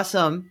so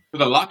awesome. With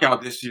the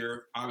lockout this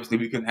year, obviously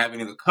we couldn't have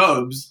any of the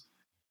Cubs,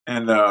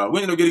 and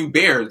we ended up getting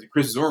Bears,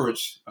 Chris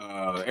Zorich,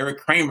 Eric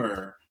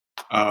Kramer.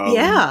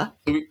 Yeah.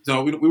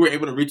 So we were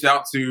able to reach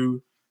out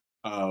to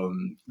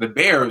the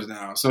Bears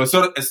now. So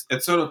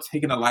it's sort of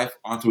taken a life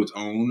onto its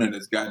own, and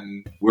it's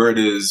gotten where it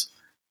is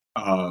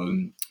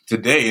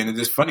today. And it's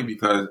just funny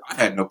because I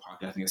had no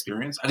podcasting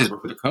experience. I just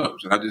work for the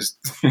Cubs, and I just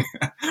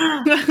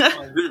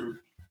I do.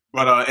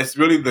 But it's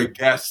really the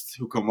guests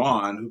who come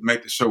on who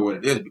make the show what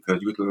it is because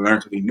you get to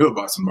learn something new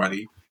about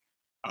somebody.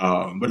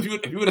 But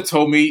if you would have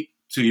told me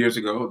 2 years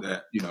ago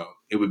that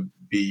it would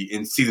be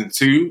in season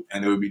 2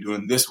 and it would be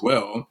doing this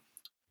well,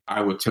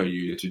 I would tell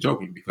you that you're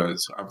joking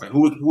because I was like,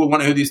 who would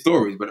want to hear these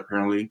stories? But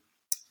apparently,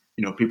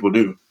 people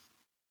do.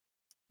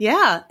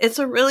 Yeah, it's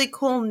a really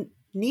cool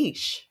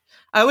niche.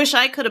 I wish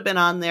I could have been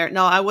on there.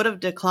 No, I would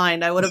have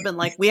declined. I would have been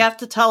like, we have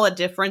to tell a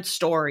different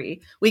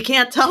story. We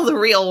can't tell the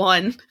real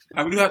one.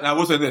 I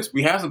will say this.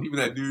 We have some people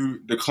that do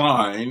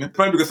decline. It's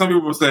funny because some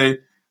people will say,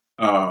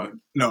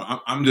 no,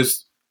 I'm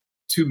just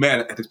too mad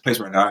at this place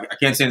right now. I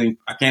can't say anything.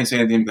 I can't say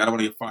anything because I don't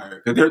want to get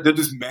fired. Because they're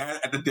just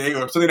mad at the day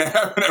or something that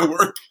happened at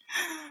work.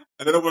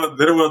 And they don't want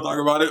to talk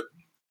about it.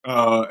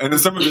 And then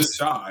some are just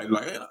shy.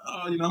 Like,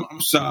 I'm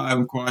shy.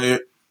 I'm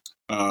quiet.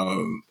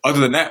 Other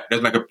than that,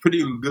 there's like a pretty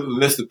good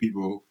list of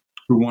people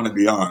who want to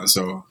be on.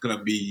 So it's going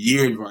to be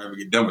years before I ever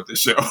get done with this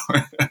show.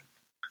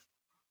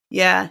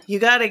 Yeah, you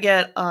got to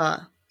get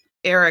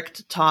Eric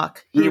to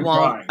talk. He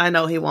won't. Trying. I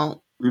know he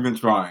won't. We've been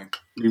trying.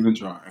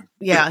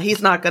 Yeah,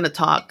 he's not going to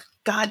talk.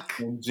 God.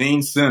 And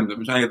Gene Sims.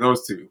 I'm trying to get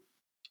those two.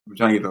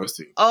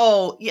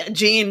 Oh, yeah,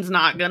 Gene's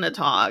not going to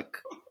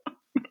talk.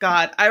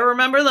 God, I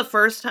remember the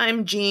first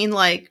time Gene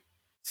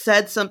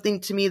said something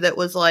to me that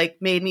was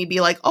made me be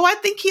like, oh, I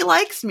think he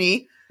likes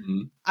me.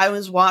 Mm-hmm. I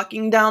was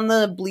walking down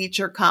the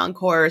bleacher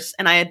concourse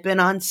and I had been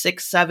on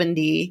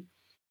 670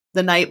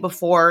 the night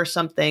before or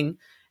something.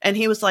 And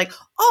he was like,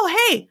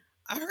 oh, hey,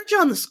 I heard you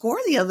on the score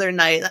the other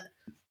night.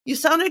 You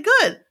sounded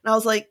good. And I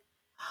was like,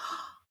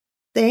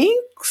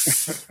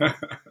 thanks.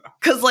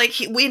 Because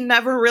we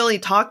never really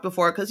talked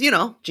before because,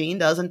 Gene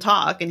doesn't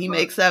talk and he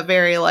makes that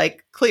very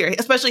clear.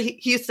 Especially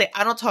he used to say,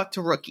 I don't talk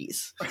to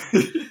rookies.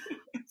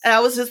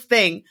 That was his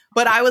thing.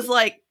 But I was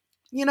like,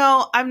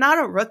 I'm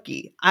not a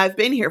rookie. I've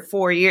been here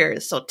 4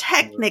 years. So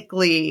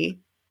technically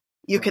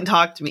you can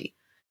talk to me.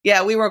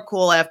 Yeah, we were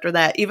cool after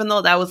that, even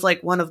though that was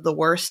one of the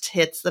worst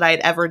hits that I'd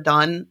ever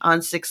done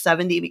on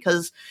 670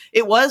 because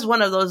it was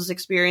one of those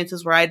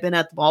experiences where I'd been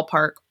at the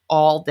ballpark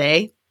all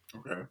day.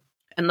 Okay.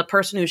 And the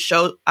person whose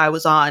show I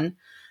was on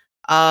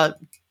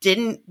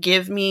didn't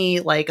give me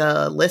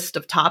a list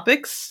of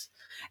topics.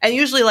 And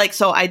usually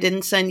so I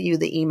didn't send you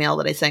the email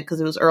that I sent because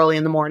it was early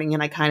in the morning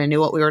and I kind of knew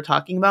what we were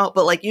talking about.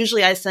 But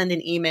usually I send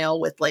an email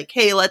with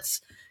hey,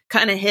 let's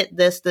kind of hit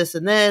this, this,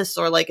 and this.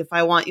 Or if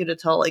I want you to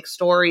tell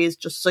stories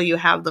just so you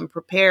have them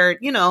prepared,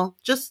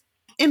 just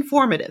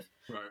informative.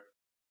 Right.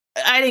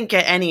 I didn't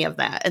get any of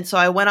that. And so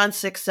I went on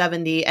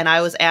 670 and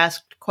I was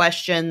asked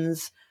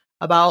questions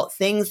about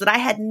things that I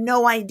had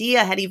no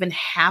idea had even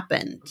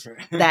happened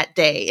that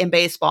day in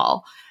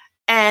baseball.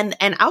 And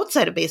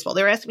outside of baseball,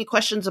 they were asking me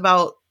questions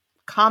about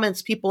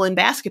comments people in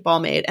basketball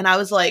made. And I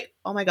was like,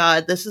 oh my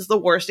God, this is the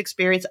worst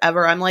experience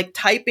ever. I'm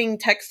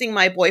texting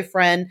my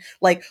boyfriend,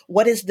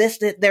 what is this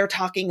that they're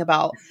talking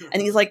about?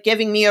 And he's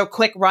giving me a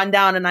quick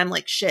rundown and I'm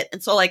like, shit.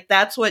 And so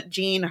that's what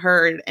Gene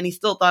heard and he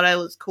still thought I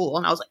was cool.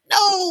 And I was like,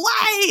 no,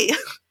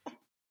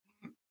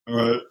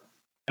 why?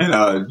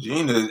 And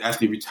Gene is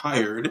actually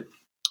retired.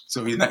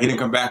 So he didn't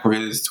come back for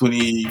his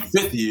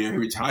 25th year. He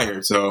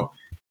retired. So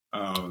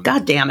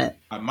God damn it.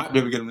 I might be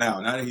able to get him now.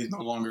 Now that he's no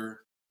longer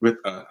with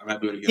us, I might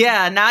be able to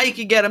get him. Now you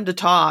can get him to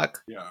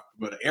talk. Yeah,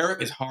 but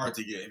Eric is hard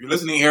to get. If you're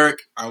listening,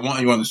 Eric, I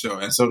want you on the show,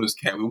 and so does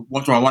Kat. We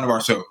want you on one of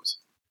our shows.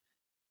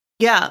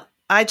 Yeah,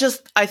 I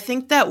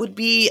think that would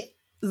be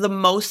the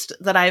most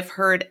that I've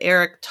heard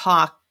Eric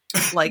talk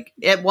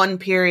at one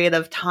period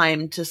of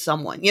time to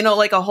someone.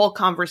 A whole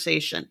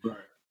conversation. Right.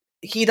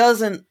 He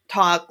doesn't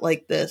talk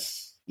like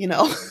this.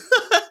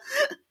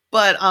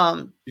 But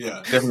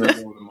yeah,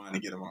 definitely more than mine to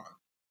get him on.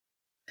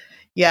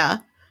 Yeah,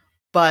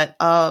 but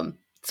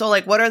so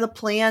what are the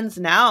plans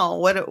now?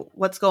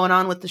 What's going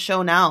on with the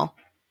show now?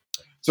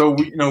 So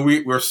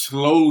we're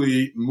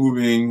slowly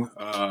moving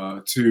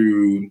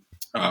to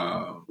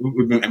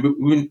we've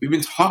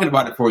been talking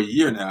about it for a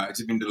year now.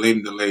 It's been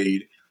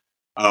delayed.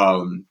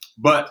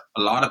 But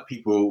a lot of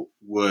people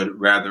would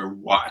rather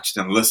watch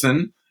than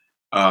listen.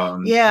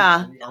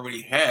 Yeah. We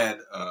already had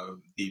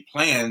the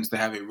plans to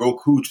have a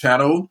Roku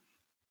channel,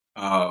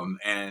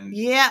 and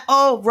Yeah.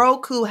 Oh,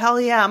 Roku. Hell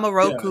yeah. I'm a yeah,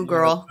 Roku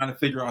girl. trying to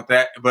figure out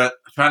that, but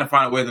trying to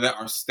find a way to let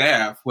our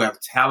staff who have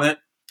talent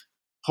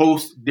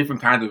host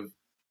different kinds of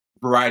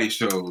variety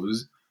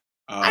shows.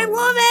 I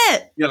love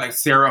it. Yeah, like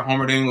Sarah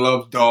Homerding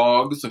loves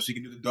dogs, so she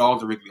can do the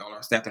dogs originally. All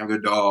our staff to have their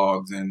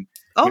dogs, and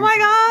Oh maybe my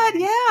God.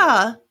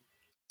 Yeah.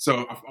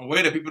 so a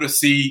way that people to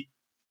see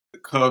the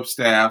Cubs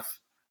staff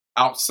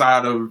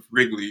outside of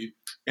Wrigley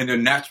in their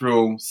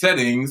natural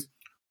settings,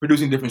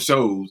 producing different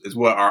shows is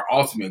what our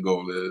ultimate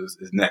goal is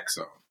next.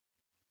 So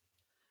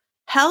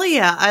Hell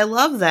yeah. I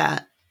love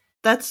that.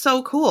 That's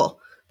so cool.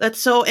 That's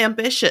so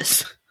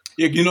ambitious.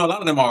 yeah, a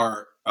lot of them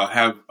are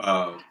have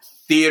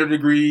theater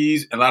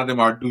degrees. A lot of them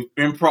are do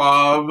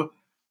improv.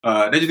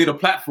 They just need a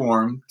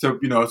platform to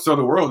show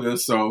the world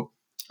this. So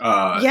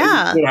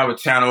Yeah. they have a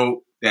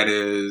channel that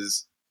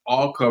is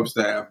all Cub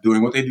staff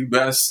doing what they do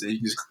best, and you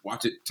can just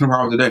watch it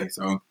 24 hours a day.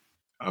 So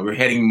we're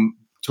heading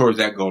towards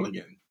that goal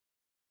again.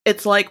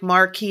 It's like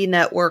Marquee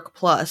Network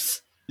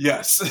Plus.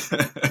 Yes.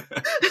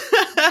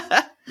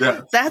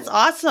 Yes. That's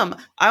awesome.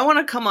 I want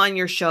to come on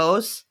your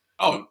shows.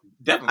 Oh,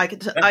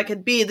 definitely. I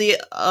could be the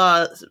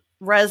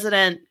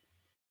resident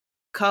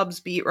Cubs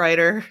beat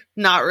writer.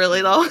 Not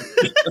really though.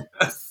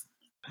 Yes.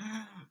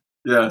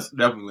 Yes,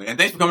 definitely. And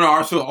thanks for coming on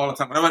our show all the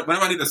time.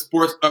 Whenever I need a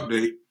sports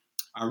update,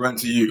 I run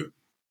to you.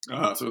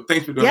 So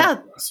thanks for doing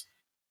that for us.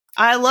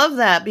 I love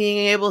that,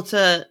 being able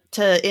to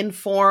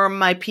inform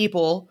my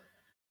people,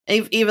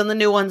 even the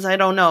new ones I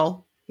don't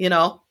know,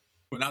 Well,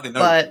 now they know.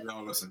 But we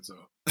all listen, so.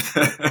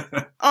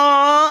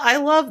 Oh, I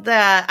love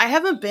that. I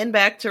haven't been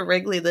back to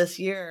Wrigley this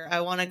year.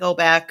 I want to go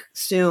back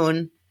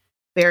soon,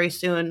 very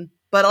soon.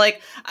 But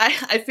like,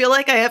 I feel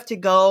like I have to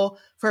go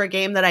for a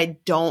game that I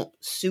don't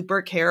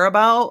super care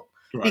about,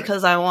 Right.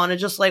 because I want to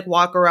just like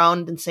walk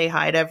around and say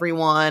hi to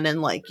everyone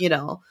and like,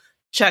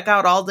 check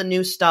out all the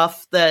new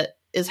stuff that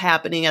is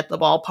happening at the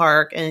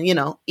ballpark and,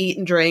 eat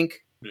and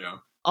drink. Yeah.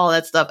 All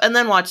that stuff. And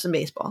then watch some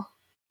baseball.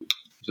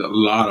 There's a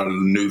lot of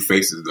new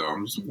faces, though.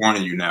 I'm just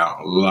warning you now.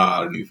 A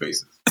lot of new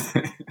faces.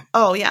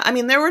 Oh, yeah. I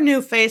mean, there were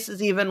new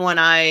faces even when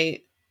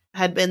I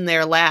had been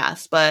there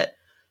last, but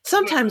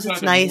sometimes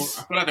it's nice.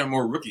 I feel like there are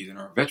more rookies than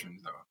our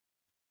veterans, though.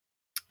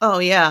 Oh,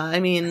 yeah. I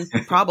mean,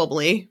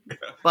 probably. Yeah.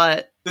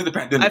 But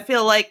I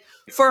feel like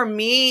for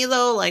me,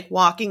 though, like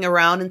walking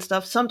around and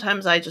stuff,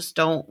 sometimes I just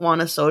don't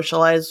want to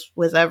socialize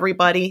with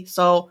everybody.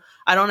 So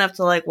I don't have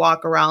to like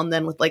walk around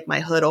then with like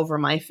my hood over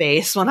my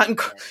face when I'm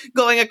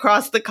going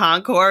across the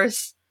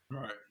concourse.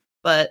 Right.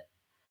 But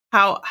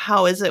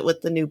how is it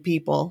with the new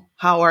people?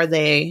 How are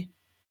they?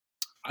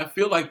 I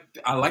feel like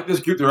I like this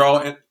group. They're all,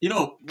 and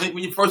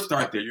when you first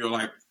start there, you're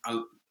like,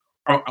 I'm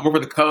over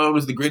the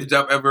Cubs, the greatest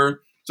job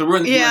ever. So we're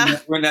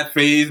in that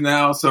phase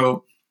now.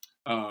 So,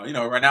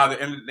 right now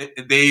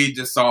they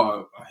just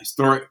saw a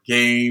historic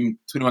game,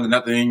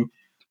 21-0.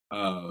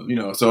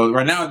 So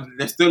right now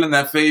they're still in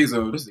that phase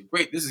of this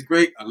is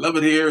great. I love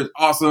it here. It's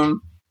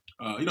awesome.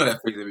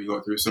 That phase that we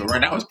go through. So right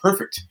now it's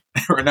perfect.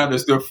 Right now they're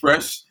still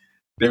fresh.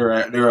 They're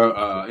in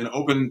an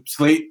open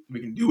slate.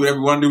 We can do whatever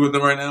we want to do with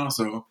them right now.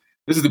 So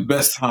this is the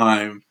best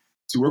time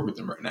to work with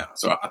them right now.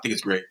 So I think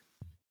it's great.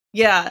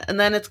 Yeah, and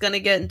then it's going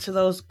to get into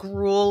those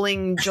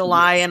grueling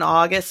July and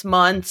August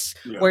months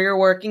where you're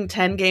working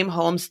 10-game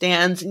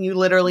homestands and you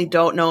literally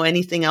don't know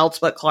anything else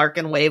but Clark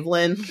and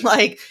Waveland.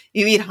 Like,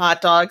 you eat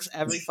hot dogs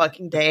every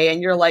fucking day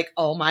and you're like,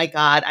 oh my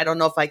God, I don't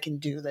know if I can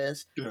do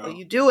this. Yeah. But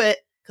you do it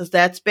because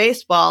that's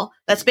baseball.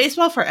 That's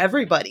baseball for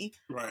everybody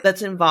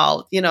that's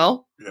involved, Yeah.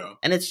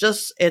 And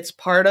it's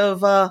part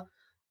of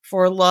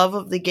for love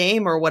of the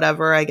game or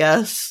whatever, I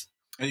guess.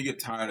 And you get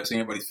tired of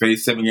seeing everybody's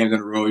face 7 games in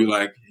a row. You're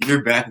like,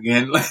 you're back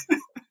again.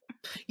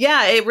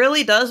 Yeah, it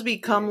really does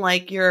become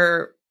like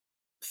your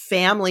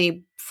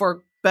family,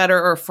 for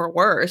better or for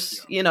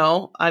worse.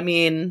 I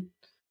mean,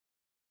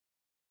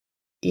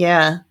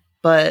 yeah,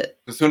 but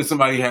as soon as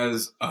somebody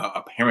has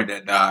a parent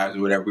that dies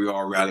or whatever, we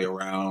all rally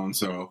around.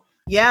 So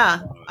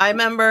yeah, I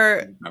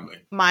remember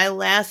my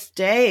last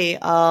day,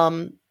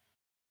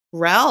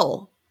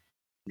 Rel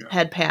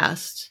had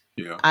passed.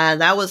 Yeah,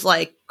 that was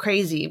like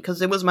crazy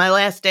because it was my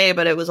last day,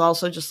 but it was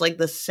also just like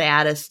the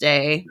saddest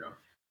day. Yeah.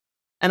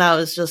 And I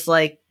was just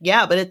like,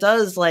 yeah, but it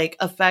does like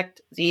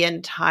affect the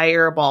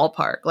entire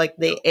ballpark. Like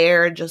the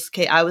air just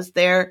came. I was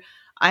there.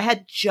 I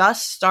had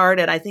just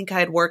started. I think I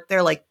had worked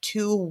there like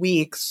 2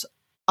 weeks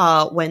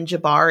when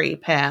Jabari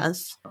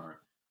passed.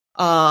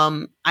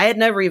 I had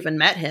never even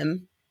met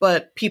him,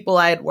 but people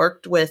I had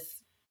worked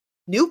with,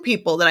 new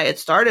people that I had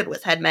started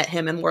with, had met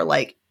him and were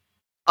like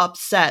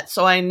upset.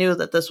 So I knew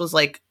that this was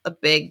like a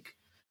big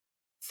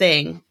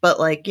thing. But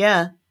like,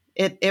 yeah,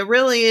 it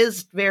really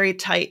is very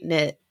tight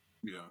knit.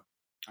 Yeah.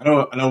 I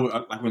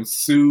know. Like when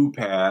Sue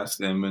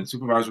passed, and when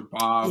Supervisor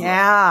Bob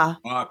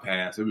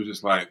passed, it was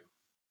just like,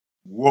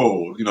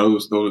 whoa,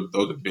 those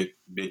are big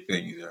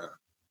things. Yeah.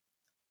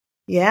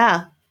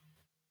 Yeah,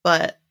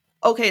 but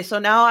okay. So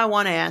now I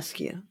want to ask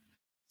you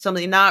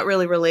something not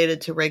really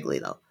related to Wrigley,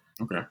 though.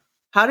 Okay.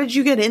 How did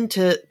you get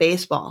into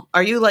baseball?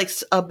 Are you like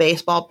a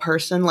baseball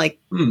person? Like,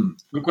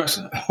 Good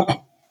question.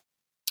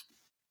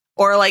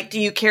 or like, do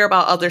you care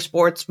about other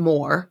sports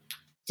more?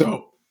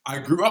 So I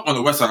grew up on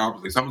the West Side,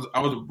 obviously. So I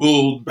was a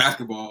Bull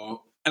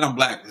basketball, and I'm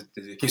black,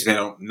 in case they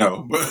don't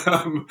know. But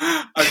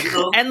I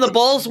grew up, And the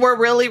Bulls were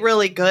really,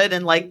 really good,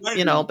 and like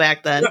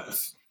back then.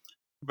 Yes.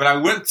 But I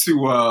went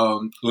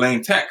to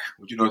Lane Tech,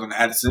 which is on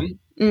Addison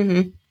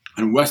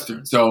and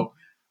Western. So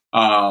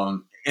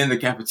in the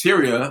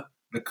cafeteria,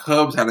 the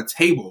Cubs had a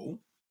table,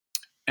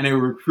 and they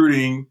were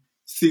recruiting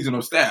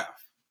seasonal staff.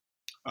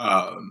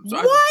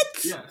 What?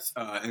 Yes.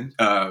 And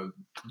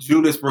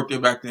Julius worked there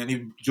back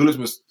then. Julius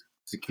was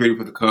security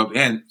for the Cubs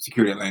and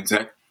security at Lane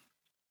Tech.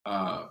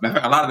 Matter of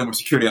fact, a lot of them were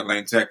security at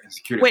Lane Tech and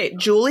security. Wait,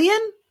 Julian?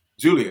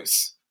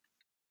 Julius.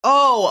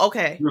 Oh,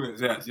 okay.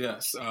 Julius,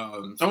 yes. So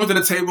I went to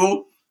the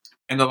table,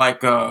 and they're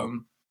like,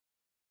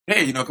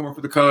 hey, come work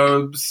for the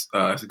Cubs.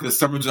 It's a good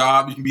summer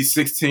job. You can be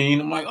 16.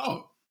 I'm like,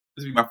 oh,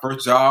 this will be my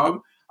first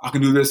job. I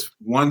can do this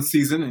one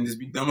season and just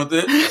be done with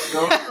it.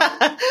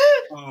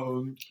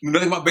 Knew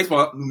nothing about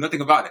baseball. Knew nothing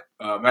about it.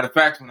 Matter of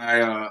fact, when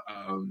I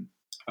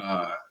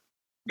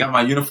got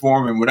my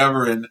uniform and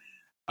whatever, and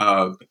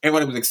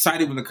everybody was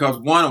excited when the Cubs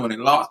won or when they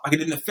lost. Like, it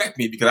didn't affect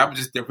me because I was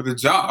just there for the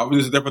job. I was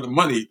just there for the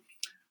money.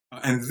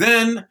 And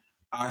then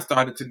I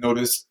started to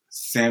notice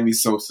Sammy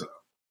Sosa.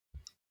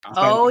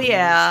 Oh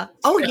yeah,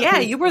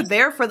 you were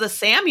there for the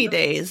Sammy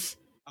days.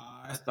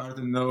 I started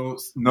to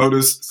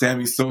notice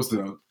Sammy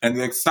Sosa, and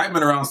the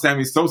excitement around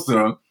Sammy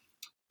Sosa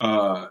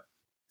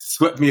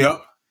swept me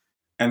up.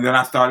 And then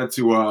I started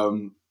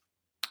to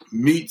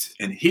meet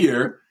and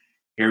hear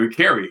Harry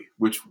Carey,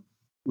 which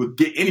would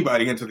get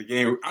anybody into the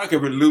game. I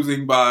could be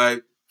losing by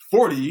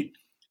 40.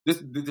 This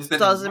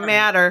doesn't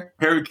matter.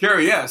 Harry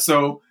Carey, yeah.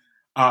 So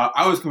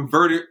I was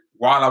converted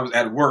while I was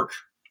at work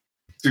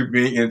to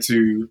being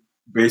into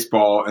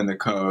baseball and the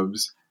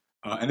Cubs.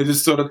 And it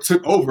just sort of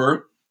took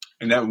over.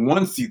 And that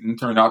one season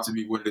turned out to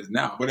be what it is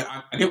now. But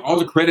I give all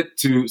the credit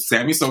to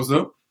Sammy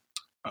Sosa,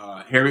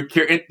 Harry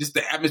Carey, and just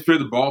the atmosphere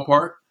of the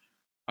ballpark.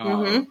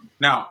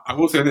 Now, I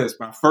will say this.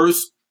 My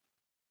first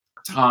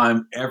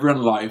time ever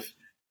in life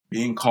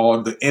being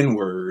called the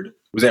N-word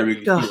was at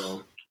Wrigley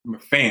Field. I'm a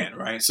fan,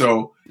 right?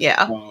 So,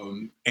 yeah.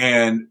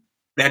 And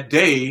that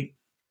day,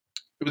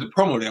 it was a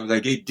promo day. I was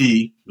at Gate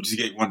D, which is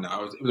Gate 1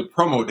 now. It was a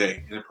promo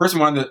day. And the person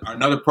wanted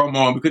another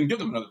promo, and we couldn't give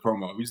them another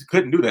promo. We just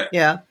couldn't do that.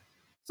 Yeah.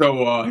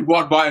 So he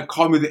walked by and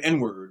called me the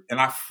N-word,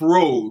 and I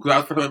froze because I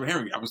was first time ever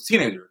hearing it. I was a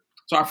teenager.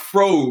 So I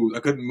froze. I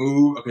couldn't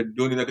move. I couldn't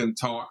do anything. I couldn't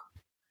talk.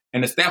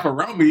 And the staff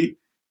around me,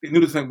 they knew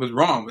this thing was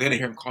wrong, but they didn't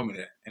hear him call me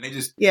that. And they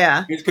just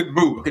couldn't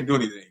move. I couldn't do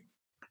anything.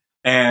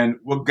 And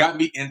what got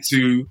me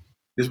into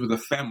this with the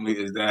family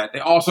is that they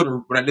all sort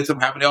of, when I did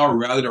something happen, they all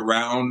rallied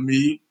around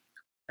me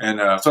and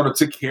sort of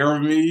took care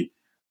of me.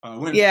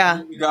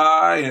 The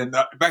guy. And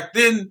back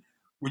then,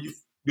 when you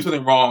do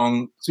something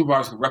wrong,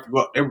 supervisors could rough you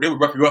up. They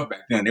would rough you up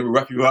back then. They would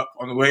rough you up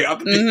on the way out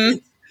the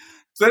gate.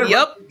 So they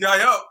roughed the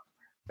guy up.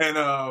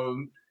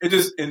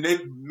 And they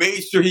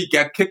made sure he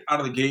got kicked out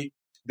of the gate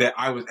that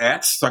I was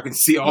at, so I can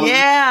see all of it.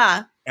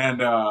 Yeah. And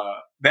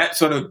that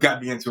sort of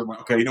got me into it. I'm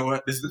like, okay, you know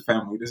what? This is the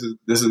family. This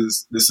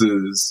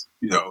is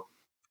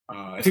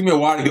it took me a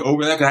while to get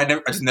over that because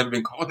I just never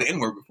been called the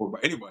N-word before by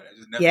anybody. I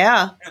just never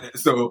had it.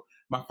 So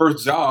my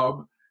first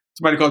job,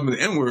 somebody called me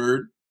the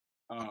N-word.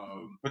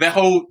 But that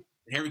whole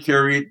Harry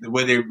Carey, the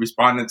way they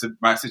responded to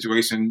my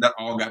situation, that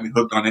all got me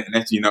hooked on it. And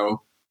next,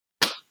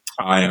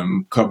 I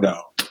am cubbed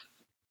out.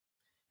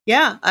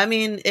 Yeah, I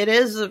mean, it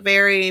is a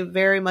very,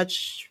 very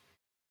much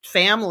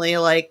family.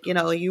 Like,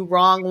 you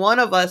wrong one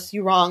of us,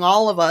 you wrong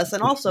all of us.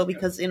 And also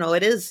because,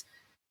 it is,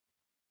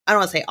 I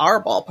don't want to say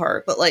our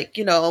ballpark, but like,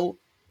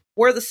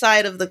 we're the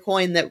side of the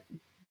coin that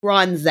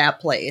runs that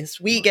place.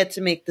 We get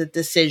to make the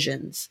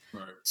decisions.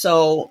 Right.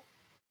 So,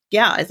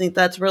 yeah, I think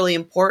that's really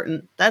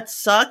important. That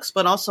sucks,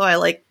 but also I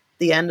like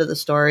the end of the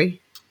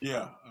story.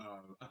 Yeah.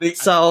 I think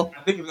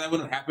if that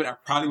wouldn't have happened, I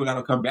probably would not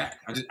have come back.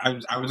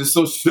 I was just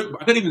so shook.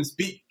 I couldn't even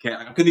speak.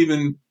 I couldn't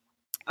even.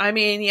 I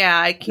mean, yeah,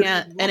 I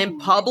can't. And in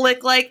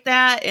public like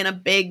that, in a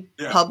big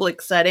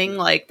public setting,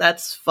 like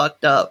that's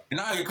fucked up.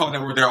 And I get called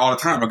that word there all the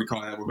time. I get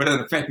called that word, but it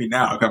doesn't affect me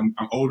now. Like I'm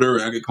older.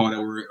 I get called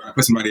that word. I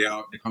put somebody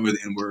out. They call me the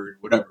N-word,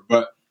 whatever.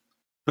 But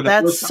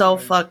that's so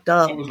fucked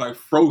up. I was like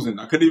frozen.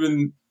 I couldn't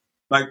even.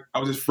 Like I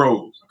was just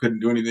froze. I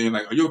couldn't do anything.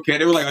 Like, are you okay?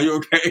 They were like, are you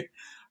okay?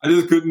 I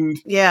just couldn't.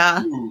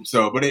 Yeah. Move.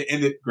 So, but it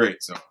ended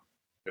great. So.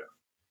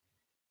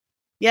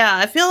 Yeah,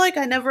 I feel like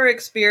I never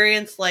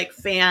experienced like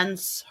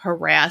fans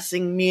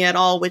harassing me at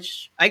all,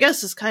 which I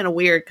guess is kind of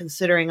weird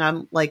considering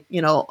I'm like,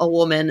 a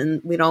woman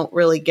and we don't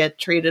really get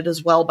treated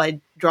as well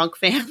by drunk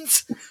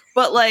fans.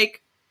 But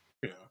like,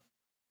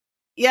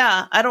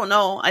 yeah, I don't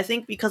know. I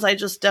think because I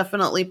just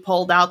definitely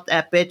pulled out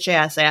that bitch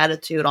ass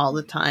attitude all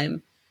the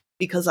time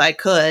because I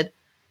could,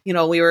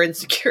 we were in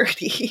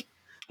security.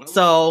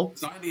 So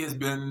society has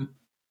been,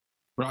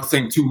 without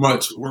saying too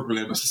much work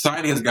related, but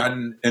society has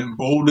gotten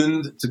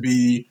emboldened to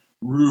be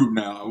rude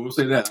now. I will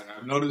say that.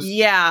 I've noticed.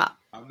 Yeah.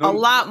 A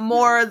lot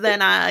more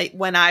than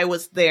when I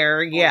was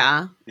there.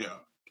 Yeah. Yeah.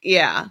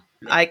 Yeah.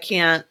 I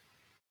can't.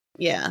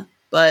 Yeah,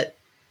 but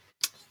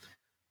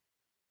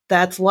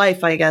that's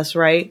life, I guess,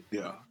 right?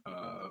 Yeah.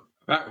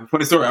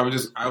 Funny story. I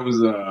was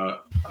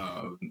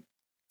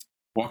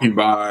walking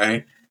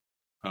by.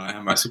 I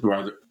had my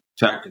supervisor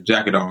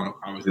jacket on.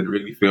 I was in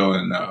Wrigley Field,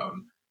 and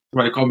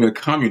somebody called me a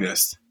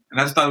communist, and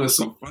I just thought it was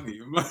so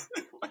funny.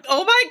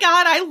 Oh my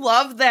God, I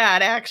love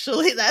that.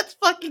 Actually, that's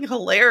fucking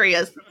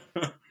hilarious.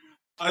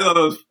 I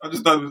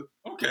just thought it was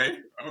okay.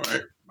 All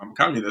right, I'm a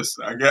communist,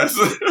 I guess.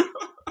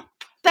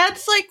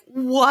 That's like,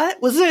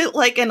 what? Was it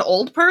like an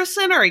old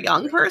person or a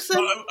young person?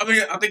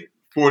 I think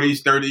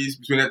 40s, 30s,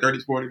 between that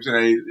 30s, 40s, and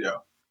 80s.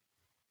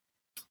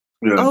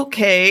 Yeah.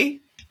 Okay,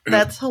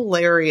 that's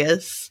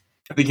hilarious.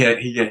 I think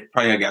he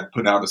probably got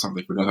put out or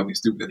something for doing something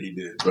stupid that he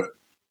did. But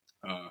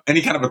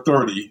any kind of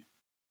authority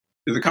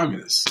is a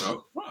communist.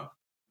 So, wow.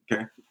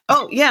 Okay.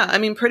 Oh, yeah. I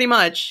mean, pretty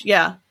much.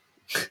 Yeah.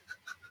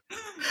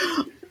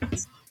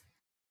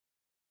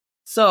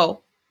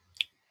 So,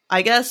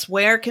 I guess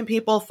where can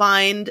people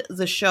find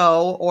the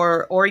show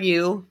or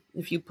you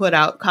if you put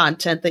out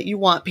content that you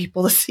want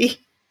people to see?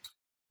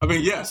 I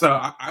mean, yes.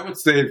 I would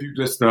say if you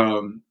just,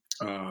 again,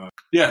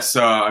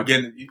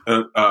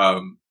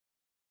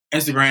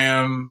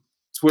 Instagram,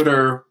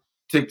 Twitter,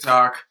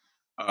 TikTok,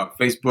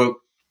 Facebook,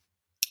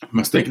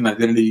 Mistaken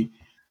Identity,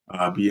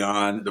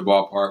 Beyond the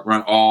Ballpark.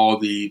 Run all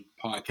the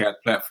podcast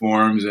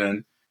platforms,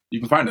 and you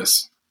can find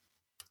us.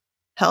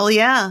 Hell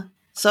yeah.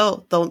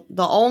 So the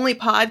only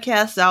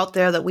podcast out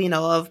there that we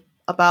know of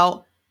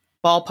about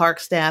ballpark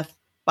staff,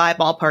 by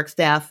ballpark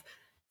staff,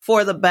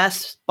 for the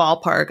best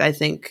ballpark, I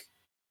think,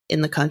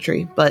 in the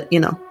country. But,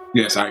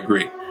 Yes, I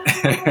agree.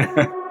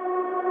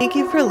 Thank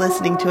you for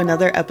listening to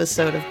another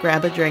episode of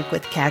Grab a Drink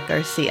with Kat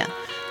Garcia.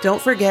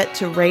 Don't forget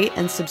to rate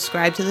and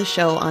subscribe to the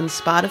show on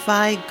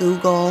Spotify,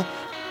 Google,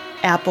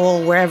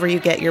 Apple, wherever you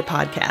get your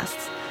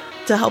podcasts.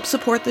 To help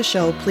support the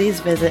show,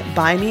 please visit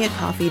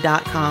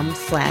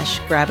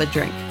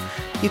buymeacoffee.com/grabadrink.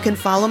 You can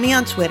follow me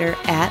on Twitter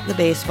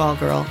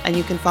 @thebaseballgirl, and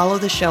you can follow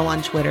the show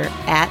on Twitter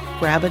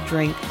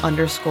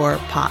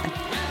 @grabadrink_pod.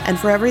 And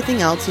for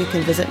everything else, you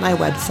can visit my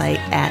website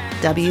at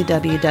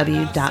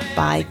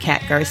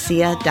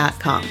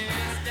www.buycatgarcia.com.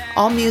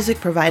 All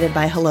music provided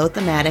by Hello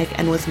Thematic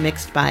and was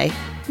mixed by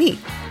me.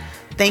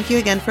 Thank you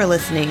again for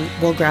listening.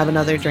 We'll grab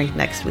another drink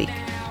next week.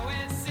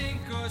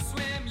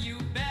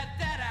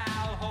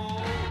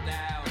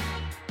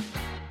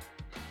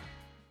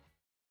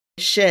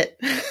 Shit.